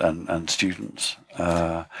students.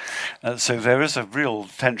 So there is a real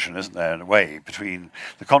tension, isn't there, in a way, between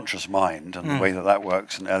the conscious mind and the way that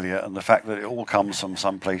works in Eliot and the fact that it all comes from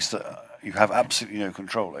some place that you have absolutely no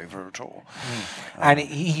control over at all. And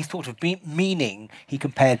he thought of meaning, he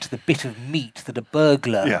compared to the bit of meat that a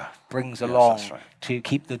burglar brings along to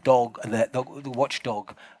keep the dog, the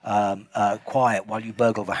watchdog, quiet while you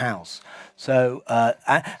burgle the house. So,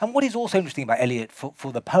 and what is also interesting about Eliot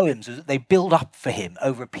for the poems is that they build up for him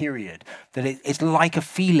over a period, that it's like a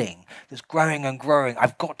feeling that's growing and growing.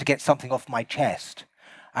 I've got to get something off my chest.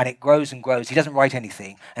 And it grows and grows. He doesn't write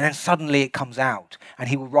anything, and then suddenly it comes out, and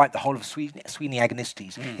he will write the whole of Sweeney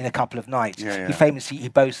Agonistes in a couple of nights. He famously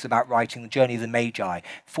boasts about writing The Journey of the Magi,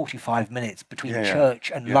 45 minutes between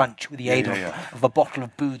church and lunch with the aid of a bottle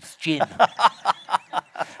of Booth's gin.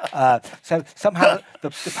 So somehow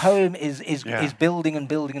the poem is building and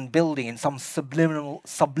building and building in some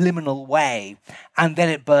subliminal way, and then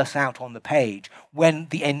it bursts out on the page when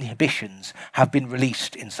the inhibitions have been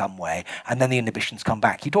released in some way, and then the inhibitions come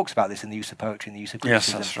back. He talks about this in The Use of Poetry and the Use of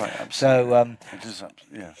Criticism. Yes, that's right. Absolutely.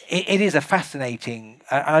 So it is a fascinating,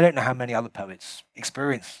 and I don't know how many other poets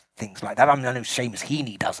experience things like that. I mean, I know Seamus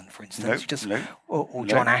Heaney doesn't, for instance, or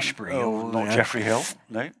John Ashbery, or not Geoffrey Hill.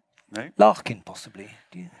 No. Larkin, possibly.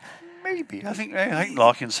 Maybe. I think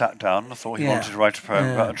Larkin sat down and thought he wanted to write a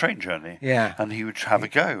poem about a train journey. Yeah. And he would have a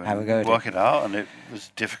go and work it out, and it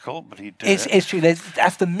was difficult, but he did it. It's true.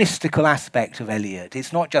 That's the mystical aspect of Eliot.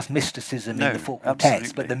 It's not just mysticism in the four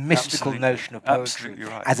quartets, but the mystical notion of poetry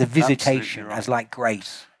as a visitation, as like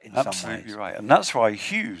grace in some ways. Absolutely right. And that's why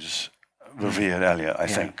Hughes revered Eliot, I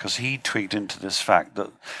think, because he tweaked into this fact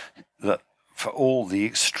that for all the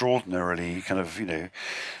extraordinarily kind of,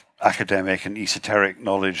 academic and esoteric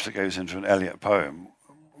knowledge that goes into an Eliot poem,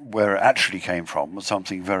 where it actually came from was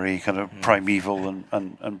something very kind of primeval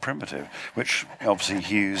and primitive, which obviously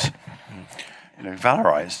Hughes,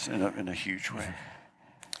 valorized in a huge way.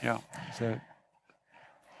 Yeah. So,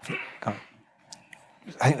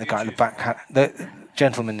 I think the guy at the back, the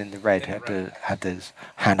gentleman in the red had his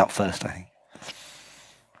hand up first, I think.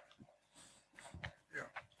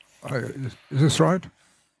 Is this right?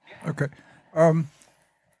 Okay.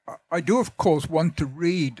 I do, of course, want to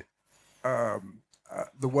read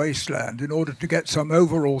The Wasteland in order to get some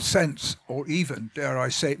overall sense, or even, dare I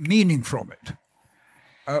say, meaning from it.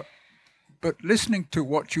 But listening to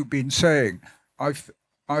what you've been saying, I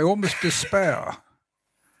almost despair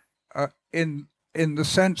in the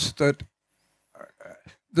sense that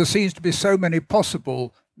there seems to be so many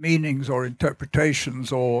possible meanings or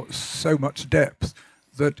interpretations or so much depth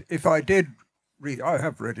that if I did read, I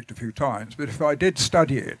have read it a few times, but if I did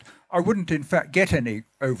study it, I wouldn't in fact get any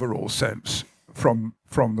overall sense from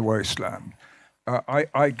The Wasteland.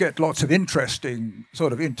 I get lots of interesting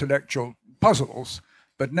sort of intellectual puzzles,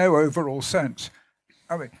 but no overall sense.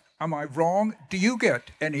 I mean, am I wrong? Do you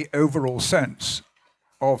get any overall sense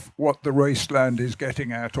of what The Wasteland is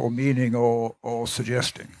getting at or meaning or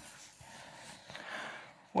suggesting?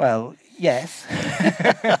 Well, yes.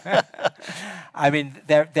 I mean,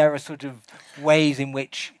 there are sort of ways in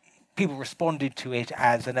which people responded to it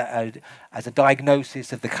as a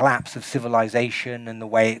diagnosis of the collapse of civilization and the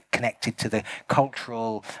way it connected to the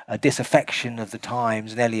cultural disaffection of the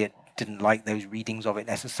times. And Eliot didn't like those readings of it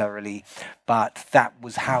necessarily, but that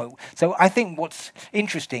was how. So I think what's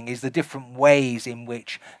interesting is the different ways in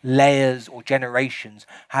which layers or generations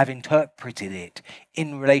have interpreted it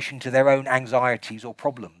in relation to their own anxieties or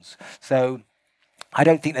problems. So I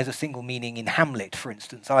don't think there's a single meaning in Hamlet, for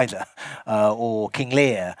instance, either, or King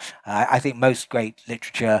Lear. I think most great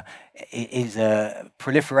literature is a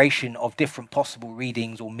proliferation of different possible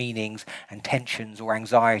readings or meanings and tensions or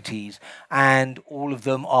anxieties, and all of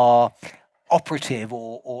them are operative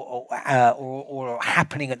or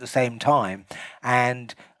happening at the same time.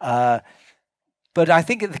 And but I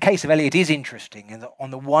think the case of Eliot is interesting, in that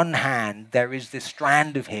on the one hand, there is this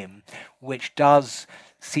strand of him which does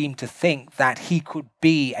seem to think that he could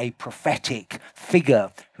be a prophetic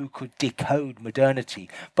figure who could decode modernity.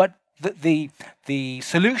 But the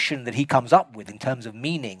solution that he comes up with in terms of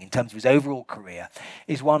meaning, in terms of his overall career,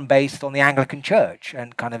 is one based on the Anglican Church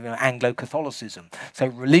and kind of Anglo-Catholicism. So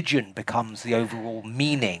religion becomes the overall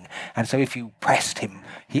meaning. And so if you pressed him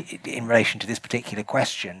in relation to this particular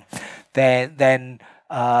question, then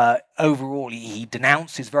overall he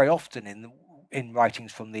denounces very often in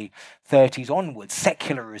writings from the 30s onwards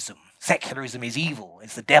secularism. Secularism is evil.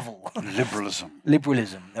 It's the devil. Liberalism.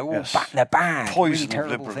 They're all they're bad. Poison really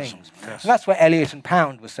terrible of liberalism. things. Yes. And that's where Eliot and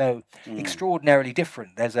Pound were so extraordinarily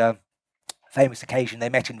different. There's a famous occasion they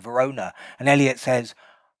met in Verona, and Eliot says,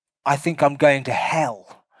 "I think I'm going to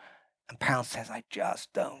hell." And Pound says, "I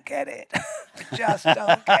just don't get it. I just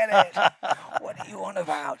don't get it. What are you on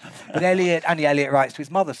about?" But Eliot writes to his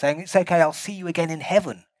mother saying, "It's okay, I'll see you again in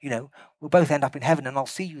heaven. You know, we'll both end up in heaven and I'll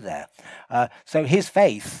see you there." So his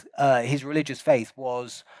faith, his religious faith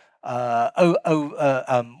was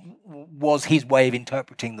his way of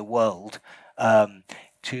interpreting the world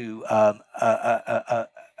to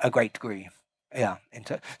a great degree. Yeah.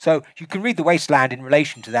 So you can read The Wasteland in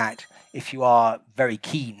relation to that if you are very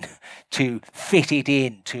keen to fit it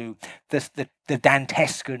into the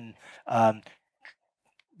Dantescan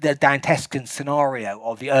scenario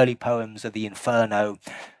of the early poems of the Inferno.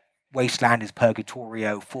 Wasteland is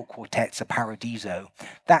Purgatorio, 4 quartets are Paradiso.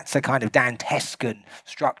 That's a kind of Dantescan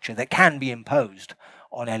structure that can be imposed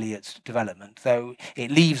on Eliot's development, though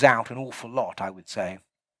it leaves out an awful lot, I would say.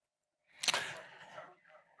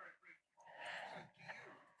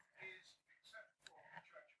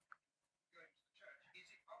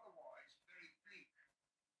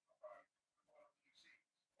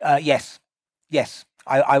 Yes,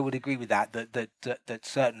 I would agree with that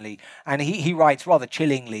certainly. And he writes rather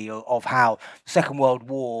chillingly of how the Second World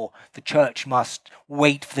War, the church must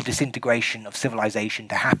wait for the disintegration of civilization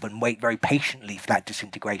to happen, wait very patiently for that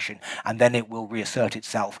disintegration, and then it will reassert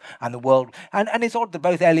itself. And the world, and it's odd that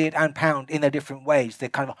both Eliot and Pound, in their different ways, they're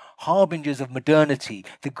kind of harbingers of modernity,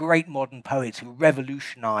 the great modern poets who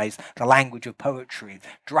revolutionized the language of poetry,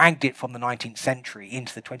 dragged it from the 19th century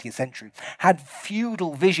into the 20th century, had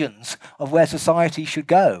feudal visions of where society should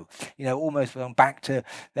go. You know, almost going back to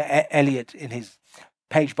Eliot in his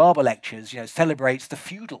Page Barber lectures, celebrates the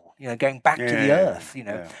feudal, going back to the earth,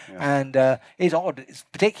 and it's odd, it's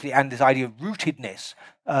particularly, and this idea of rootedness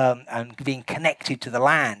and being connected to the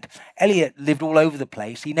land. Eliot lived all over the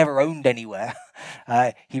place. He never owned anywhere.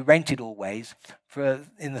 He rented always.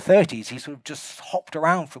 In the 30s, he sort of just hopped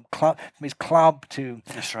around from his club to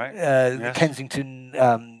Kensington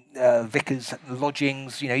Vicar's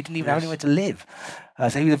lodgings. He didn't even have anywhere to live.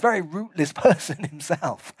 So he was a very rootless person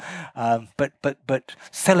himself, but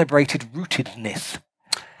celebrated rootedness.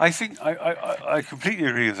 I think I completely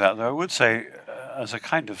agree with that, though. I would say, as a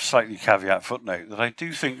kind of slightly caveat footnote, that I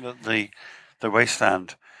do think that the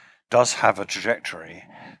wasteland does have a trajectory.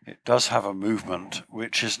 It does have a movement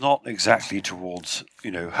which is not exactly towards,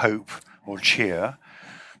 hope or cheer,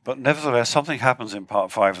 but nevertheless something happens in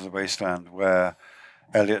part 5 of the wasteland where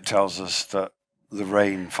Eliot tells us that the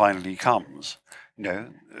rain finally comes.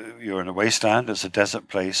 You're in a wasteland, it's a desert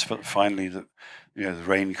place, but finally the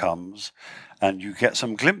rain comes, and you get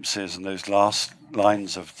some glimpses in those last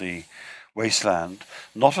lines of the wasteland,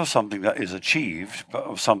 not of something that is achieved, but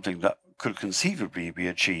of something that could conceivably be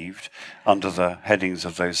achieved under the headings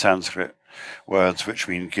of those Sanskrit words which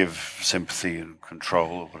mean give, sympathy and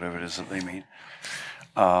control, or whatever it is that they mean.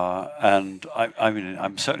 And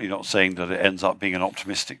I'm certainly not saying that it ends up being an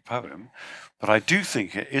optimistic poem, but I do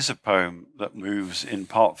think it is a poem that moves in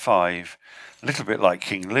part 5, a little bit like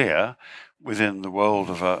King Lear, within the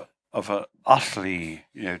world of a utterly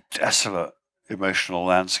desolate emotional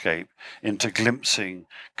landscape, into glimpsing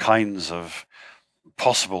kinds of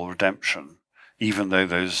possible redemption, even though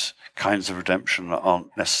those kinds of redemption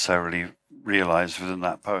aren't necessarily realized within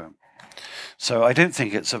that poem. So I don't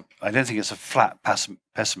think it's a flat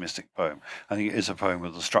pessimistic poem. I think it is a poem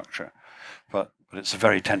with a structure, but it's a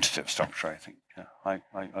very tentative structure, I think. Yeah, I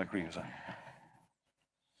agree with that.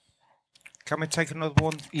 Can we take another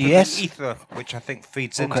one? Yes. Ether, which I think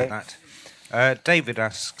feeds into that. David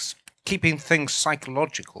asks, keeping things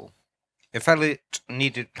psychological, if Eliot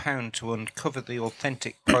needed Pound to uncover the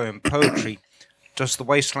authentic poetry, does The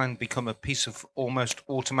Wasteland become a piece of almost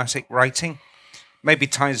automatic writing? Maybe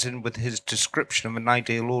ties in with his description of an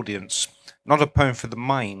ideal audience, not a poem for the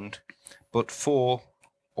mind, but for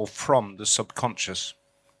or from the subconscious.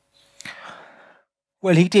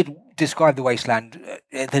 Well, he did describe The Wasteland,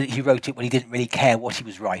 that he wrote it when he didn't really care what he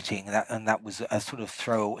was writing, and that was a sort of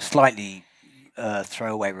slightly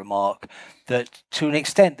throwaway remark, that to an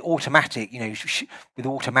extent automatic, with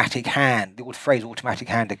automatic hand, the phrase automatic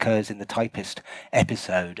hand occurs in the typist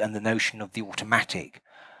episode, and the notion of the automatic,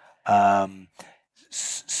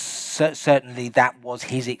 certainly that was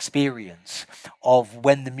his experience of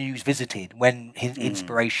when the muse visited, when his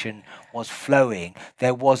inspiration was flowing.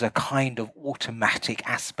 There was a kind of automatic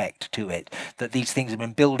aspect to it, that these things have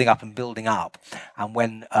been building up, and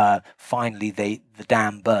when finally the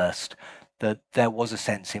dam burst, that there was a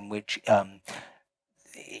sense in which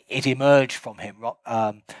it emerged from him. But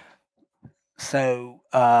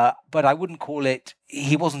I wouldn't call it.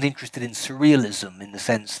 He wasn't interested in surrealism in the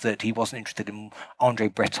sense that he wasn't interested in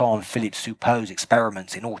André Breton, Philippe Soupeau's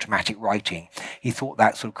experiments in automatic writing. He thought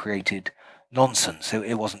that sort of created nonsense, so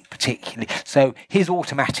it wasn't particularly. So his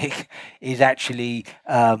automatic is actually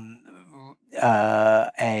a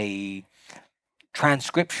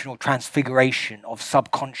transcription or transfiguration of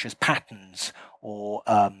subconscious patterns, or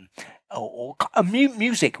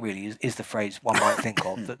music really is the phrase one might think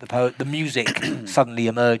of, that the music suddenly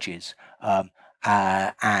emerges, so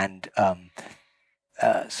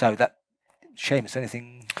that. Seamus,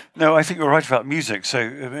 anything? No, I think you're right about music.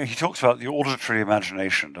 So he talks about the auditory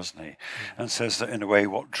imagination, doesn't he? And says that in a way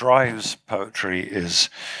what drives poetry is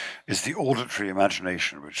the auditory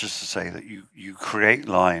imagination, which is to say that you create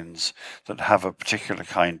lines that have a particular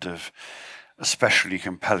kind of especially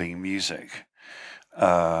compelling music.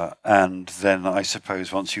 And then I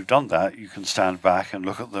suppose once you've done that, you can stand back and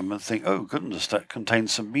look at them and think, oh goodness, that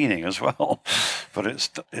contains some meaning as well. But it's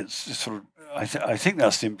sort of, I think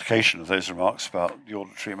that's the implication of those remarks about the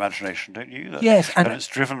auditory imagination, don't you? Yes, and it's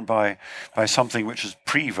driven by something which is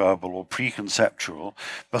pre-verbal or pre-conceptual.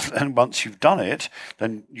 But then once you've done it,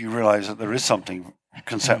 then you realise that there is something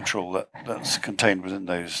conceptual that's contained within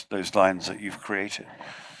those lines that you've created.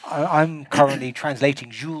 I'm currently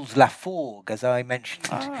translating Jules Laforgue, as I mentioned.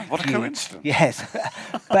 What a coincidence. Yes.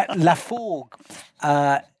 But Laforgue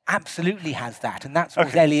absolutely has that, and that's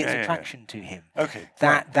was Eliot's attraction to him. Okay.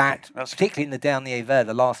 That particularly in the Dernier Vers,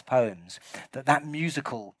 the last poems, that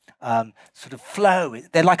musical sort of flow,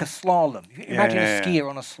 they're like a slalom. Imagine a skier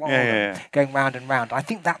on a slalom going round and round. I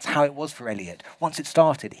think that's how it was for Eliot. Once it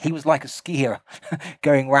started, he was like a skier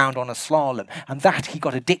going round on a slalom, and that he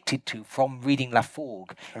got addicted to from reading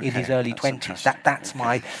Laforgue in his early 20s.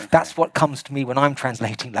 That's what comes to me when I'm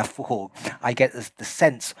translating Laforgue. I get the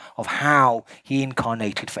sense of how he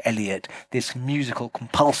incarnated for Eliot this musical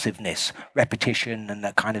compulsiveness, repetition, and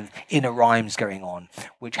the kind of inner rhymes going on,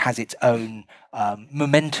 which has its own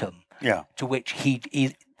momentum. Yeah. To which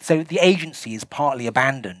so the agency is partly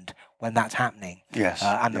abandoned when that's happening. Yes.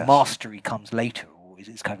 And the mastery comes later, or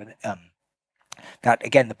it's kind of that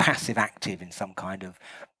again, the passive active in some kind of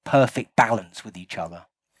perfect balance with each other.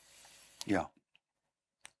 Yeah.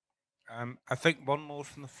 I think one more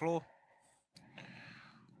from the floor.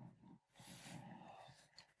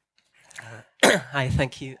 Hi,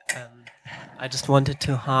 thank you. I just wanted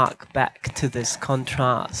to hark back to this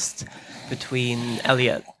contrast between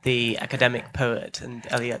Eliot, the academic poet, and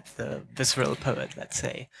Eliot, the visceral poet, let's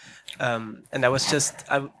say. And I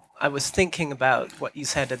was thinking about what you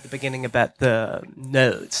said at the beginning about the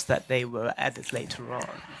notes, that they were added later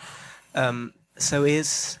on. So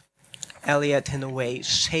is Eliot in a way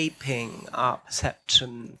shaping our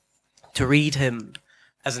perception to read him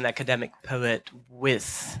as an academic poet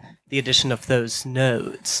with the addition of those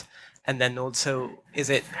notes? And then also,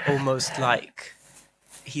 is it almost like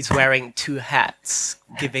he's wearing two hats,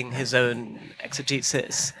 giving his own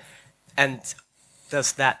exegesis? And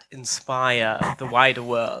does that inspire the wider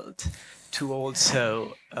world to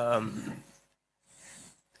also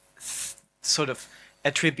sort of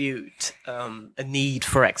attribute a need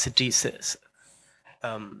for exegesis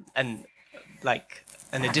and like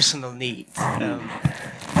an additional need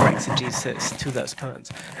for exegesis to those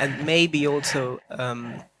poems? And maybe also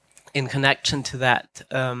in connection to that,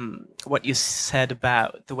 what you said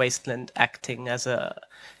about the wasteland acting as a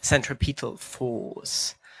centripetal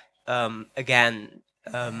force, again,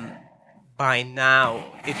 by now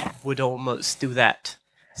it would almost do that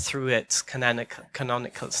through its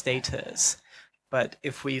canonical status. But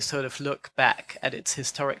if we sort of look back at its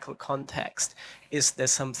historical context, is there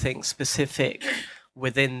something specific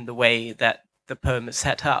within the way that the poem is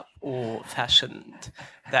set up or fashioned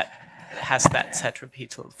that has that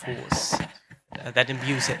centripetal force that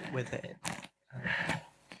imbues it with it?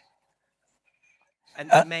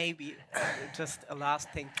 And maybe just a last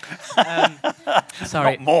thing.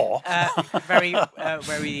 Sorry. Not more.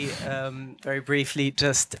 Very briefly,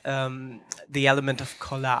 just the element of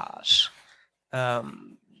collage.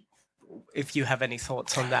 If you have any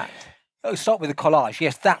thoughts on that. Oh, start with the collage.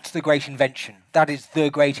 Yes, that's the great invention. That is the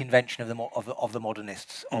great invention of the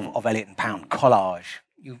modernists of Eliot and Pound. Collage.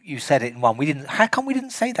 You said it in one. We didn't. How come we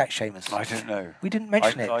didn't say that, Seamus? I don't know. We didn't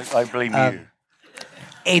mention it. I blame you.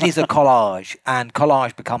 It is a collage, and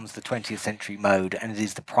collage becomes the 20th century mode, and it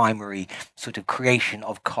is the primary sort of creation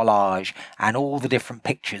of collage and all the different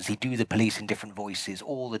pictures. He do the police in different voices,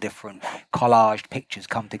 all the different collaged pictures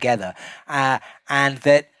come together, and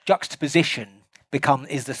that juxtaposition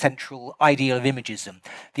is the central ideal of imagism.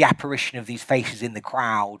 The apparition of these faces in the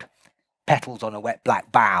crowd, petals on a wet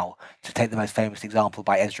black bough, to take the most famous example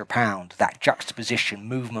by Ezra Pound, that juxtaposition,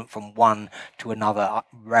 movement from one to another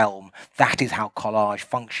realm, that is how collage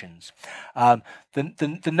functions.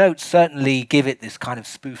 The notes certainly give it this kind of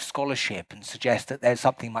spoof scholarship and suggest that there's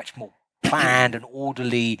something much more planned and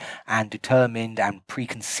orderly and determined and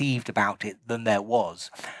preconceived about it than there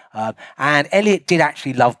was. And Eliot did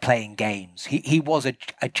actually love playing games. He was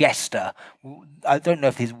a jester. I don't know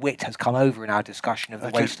if his wit has come over in our discussion of The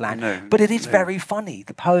Wasteland, but it is very funny.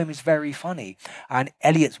 The poem is very funny. And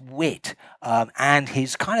Eliot's wit and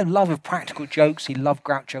his kind of love of practical jokes, he loved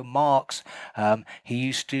Groucho Marx.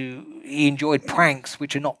 He enjoyed pranks,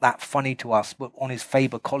 which are not that funny to us, but on his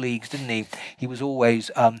Faber colleagues, didn't he? He was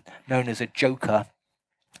always known as a joker.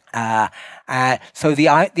 So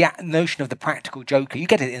the notion of the practical joker, you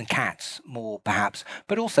get it in Cats more perhaps,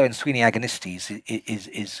 but also in Sweeney Agonistes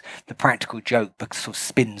is the practical joke, but sort of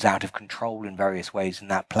spins out of control in various ways in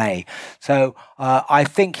that play. So I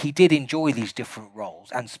think he did enjoy these different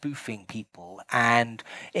roles and spoofing people, and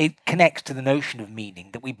it connects to the notion of meaning,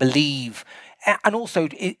 that we believe, and also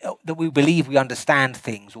that we believe we understand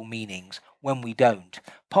things or meanings when we don't.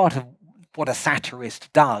 Part of what a satirist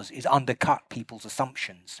does is undercut people's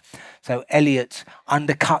assumptions. So Eliot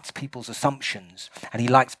undercuts people's assumptions, and he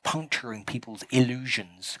likes puncturing people's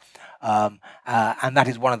illusions. And that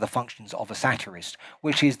is one of the functions of a satirist,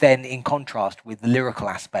 which is then in contrast with the lyrical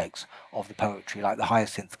aspects of the poetry, like the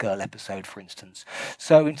Hyacinth Girl episode, for instance.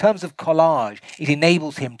 So in terms of collage, it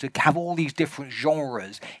enables him to have all these different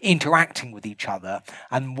genres interacting with each other,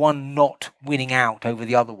 and one not winning out over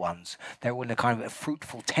the other ones. They're in a kind of a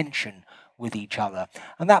fruitful tension with each other.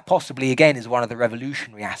 And that possibly, again, is one of the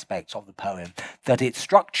revolutionary aspects of the poem, that its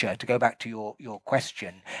structure, to go back to your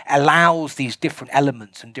question, allows these different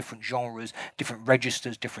elements and different genres, different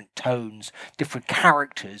registers, different tones, different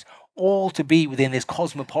characters, all to be within this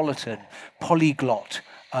cosmopolitan, polyglot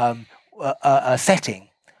setting,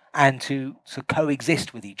 and to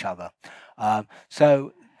coexist with each other.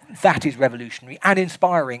 So that is revolutionary and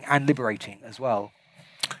inspiring and liberating as well.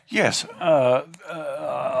 Yes,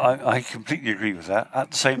 I completely agree with that.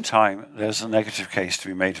 At the same time, there's a negative case to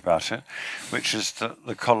be made about it, which is that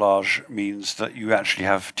the collage means that you actually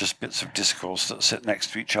have just bits of discourse that sit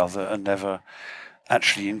next to each other and never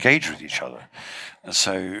actually engage with each other. And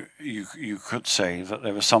so you could say that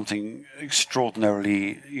there was something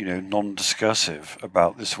extraordinarily, non-discursive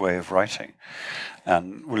about this way of writing.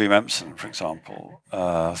 And William Empson, for example,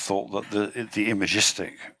 thought that the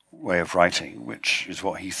imagistic way of writing, which is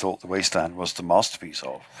what he thought The Wasteland was the masterpiece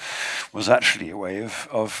of, was actually a way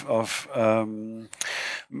of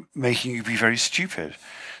making you be very stupid,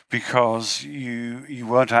 because you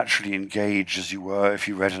weren't actually engaged as you were if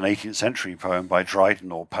you read an 18th century poem by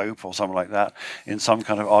Dryden or Pope or something like that in some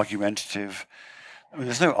kind of argumentative. I mean,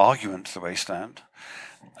 there's no argument to The Wasteland.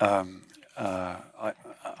 I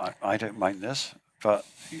don't mind this, but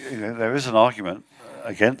there is an argument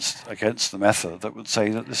against the method that would say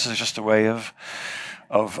that this is just a way of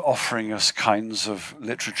offering us kinds of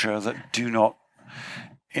literature that do not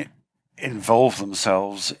involve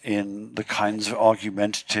themselves in the kinds of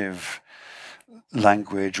argumentative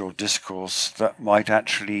language or discourse that might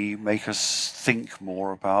actually make us think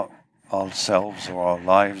more about ourselves or our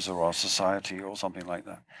lives or our society or something like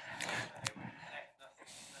that.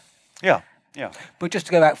 Yeah. But just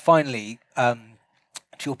to go back finally to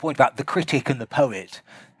your point about the critic and the poet,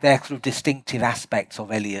 they're sort of distinctive aspects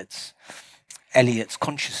of Eliot's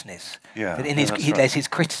consciousness. Yeah, that in right. There's his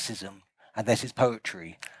criticism and there's his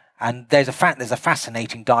poetry. And there's a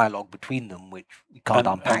fascinating dialogue between them, which we can't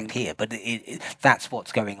unpack here, but that's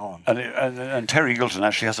what's going on. And Terry Eagleton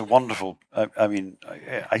actually has a wonderful.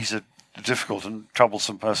 He's a difficult and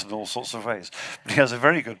troublesome person in all sorts of ways, but he has a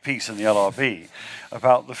very good piece in the LRB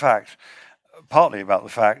about the fact, partly about the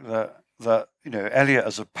fact that Eliot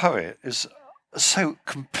as a poet is so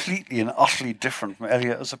completely and utterly different from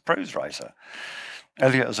Eliot as a prose writer.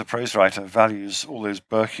 Eliot as a prose writer values all those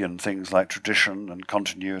Burkean things like tradition and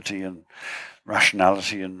continuity and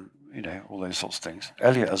rationality and all those sorts of things.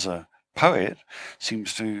 Eliot as a poet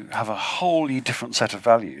seems to have a wholly different set of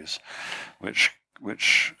values, which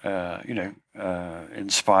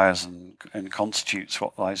inspires and constitutes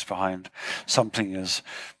what lies behind something as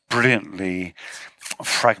brilliantly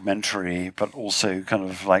fragmentary, but also kind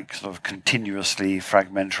of like sort of continuously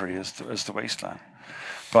fragmentary as the Wasteland.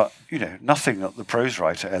 But nothing that the prose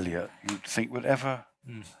writer Eliot you'd think would ever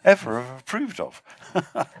have approved of.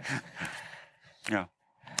 Yeah.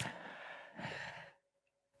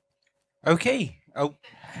 Okay. Oh,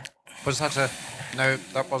 was that a? No,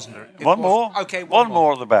 that wasn't it. One more. Okay, one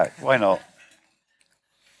more at the back. Why not?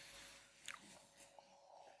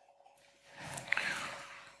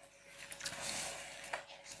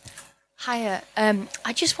 Hiya.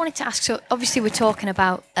 I just wanted to ask, so obviously we're talking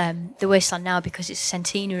about The Wasteland now because it's a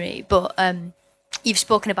centenary, but you've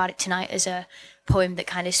spoken about it tonight as a poem that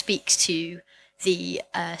kind of speaks to the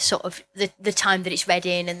sort of the time that it's read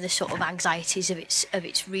in and the sort of anxieties of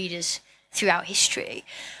its readers throughout history.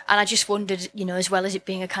 And I just wondered, as well as it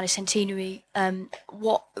being a kind of centenary,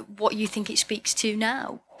 what you think it speaks to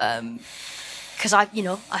now? Because I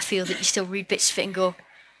feel that you still read bits of it and go,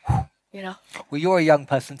 Well, you're a young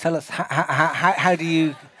person. Tell us how do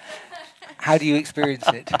you experience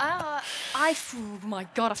it? Oh my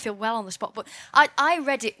God, I feel well on the spot. But I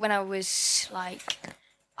read it when I was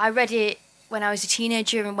a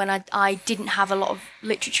teenager and when I didn't have a lot of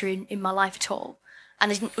literature in my life at all,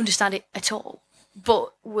 and I didn't understand it at all.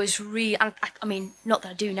 But was really, I mean, not that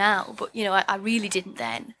I do now, but I really didn't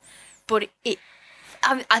then. But it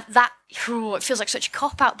feels like such a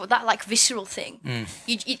cop-out, but that like visceral thing,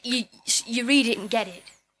 you read it and get it,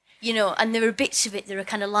 and there are bits of it, there are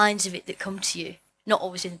kind of lines of it that come to you, not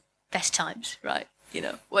always in best times, right?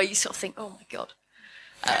 Where you sort of think, oh my God.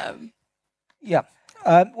 Yeah.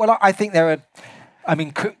 Well, I think there are. I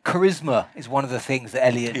mean, charisma is one of the things that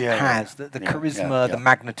Eliot has. The charisma, the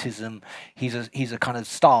magnetism. He's a kind of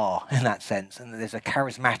star in that sense, and there's a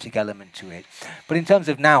charismatic element to it. But in terms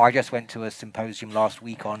of now, I just went to a symposium last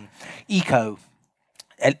week on eco.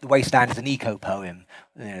 The Wasteland is an eco poem.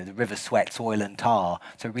 The river sweats oil and tar.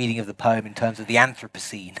 So reading of the poem in terms of the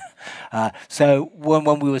Anthropocene. So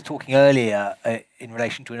when we were talking earlier in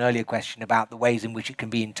relation to an earlier question about the ways in which it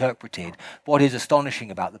can be interpreted, what is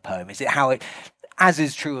astonishing about the poem is how it, as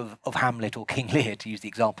is true of Hamlet or King Lear, to use the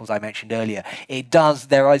examples I mentioned earlier,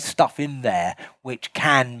 there is stuff in there which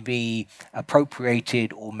can be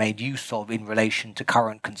appropriated or made use of in relation to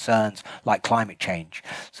current concerns like climate change.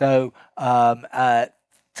 So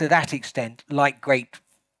to that extent, like great,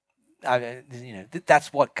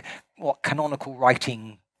 that's what canonical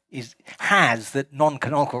writing has that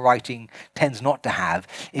non-canonical writing tends not to have,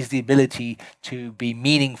 is the ability to be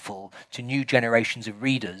meaningful to new generations of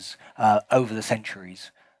readers over the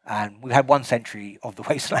centuries. And we've had 1 century of the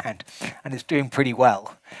wasteland, and it's doing pretty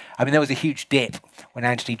well. I mean, there was a huge dip when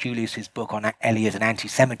Anthony Julius's book on Eliot and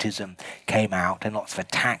anti-Semitism came out, and lots of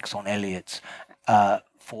attacks on Eliot's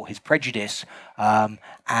for his prejudice,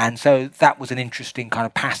 and so that was an interesting kind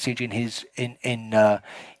of passage in his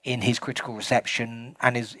his critical reception,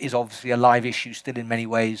 and is obviously a live issue still in many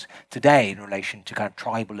ways today in relation to kind of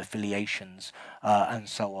tribal affiliations and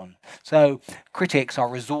so on. So critics are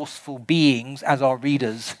resourceful beings, as are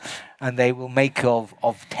readers, and they will make of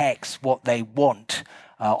text what they want,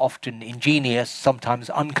 often ingenious, sometimes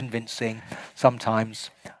unconvincing, sometimes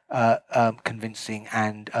convincing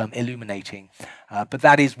and illuminating. But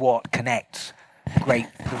that is what connects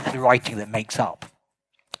the writing that makes up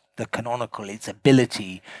the canonical, its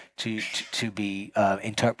ability to be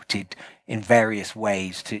interpreted in various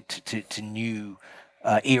ways to new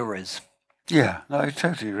eras. Yeah, no, I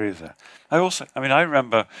totally agree with that. I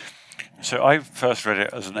remember, so I first read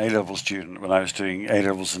it as an A-level student when I was doing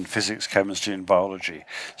A-levels in physics, chemistry and biology.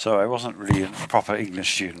 So I wasn't really a proper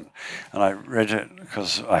English student. And I read it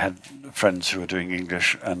because I had friends who were doing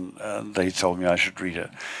English, and they told me I should read it.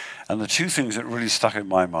 And the 2 things that really stuck in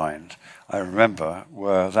my mind, I remember,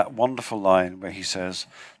 were that wonderful line where he says,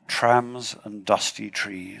 "Trams and dusty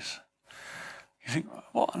trees." You think,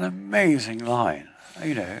 what an amazing line.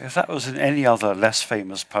 You know, if that was in any other less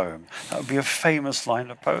famous poem, that would be a famous line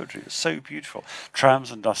of poetry. It's so beautiful.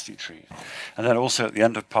 Trams and dusty trees. And then also at the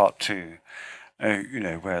end of part 2, you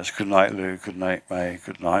know, where it's good night, Lou, good night, May,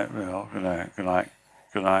 good night, Will, good night, good night,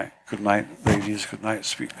 good night, good night, ladies, good night,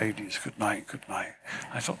 sweet ladies, good night, good night.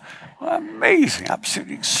 I thought, what an amazing,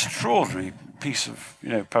 absolutely extraordinary piece of, you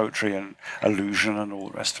know, poetry and allusion and all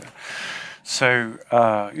the rest of it. So,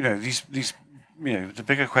 you know, these you know, the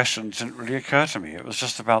bigger questions didn't really occur to me. It was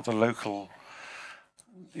just about the local,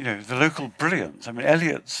 you know, the local brilliance. I mean,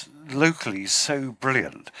 Eliot's locally so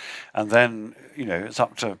brilliant. And then, you know, it's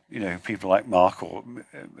up to, you know, people like Mark or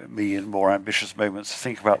me in more ambitious moments to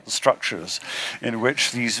think about the structures in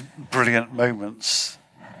which these brilliant moments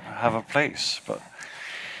have a place. But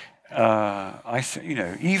I think, you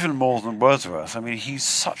know, even more than Wordsworth, I mean, he's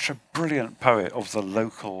such a brilliant poet of the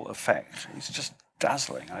local effect. He's just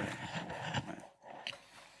dazzling, I think.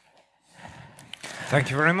 Thank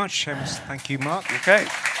you very much, Seamus. Thank you, Mark. Okay.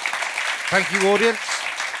 Thank you, audience.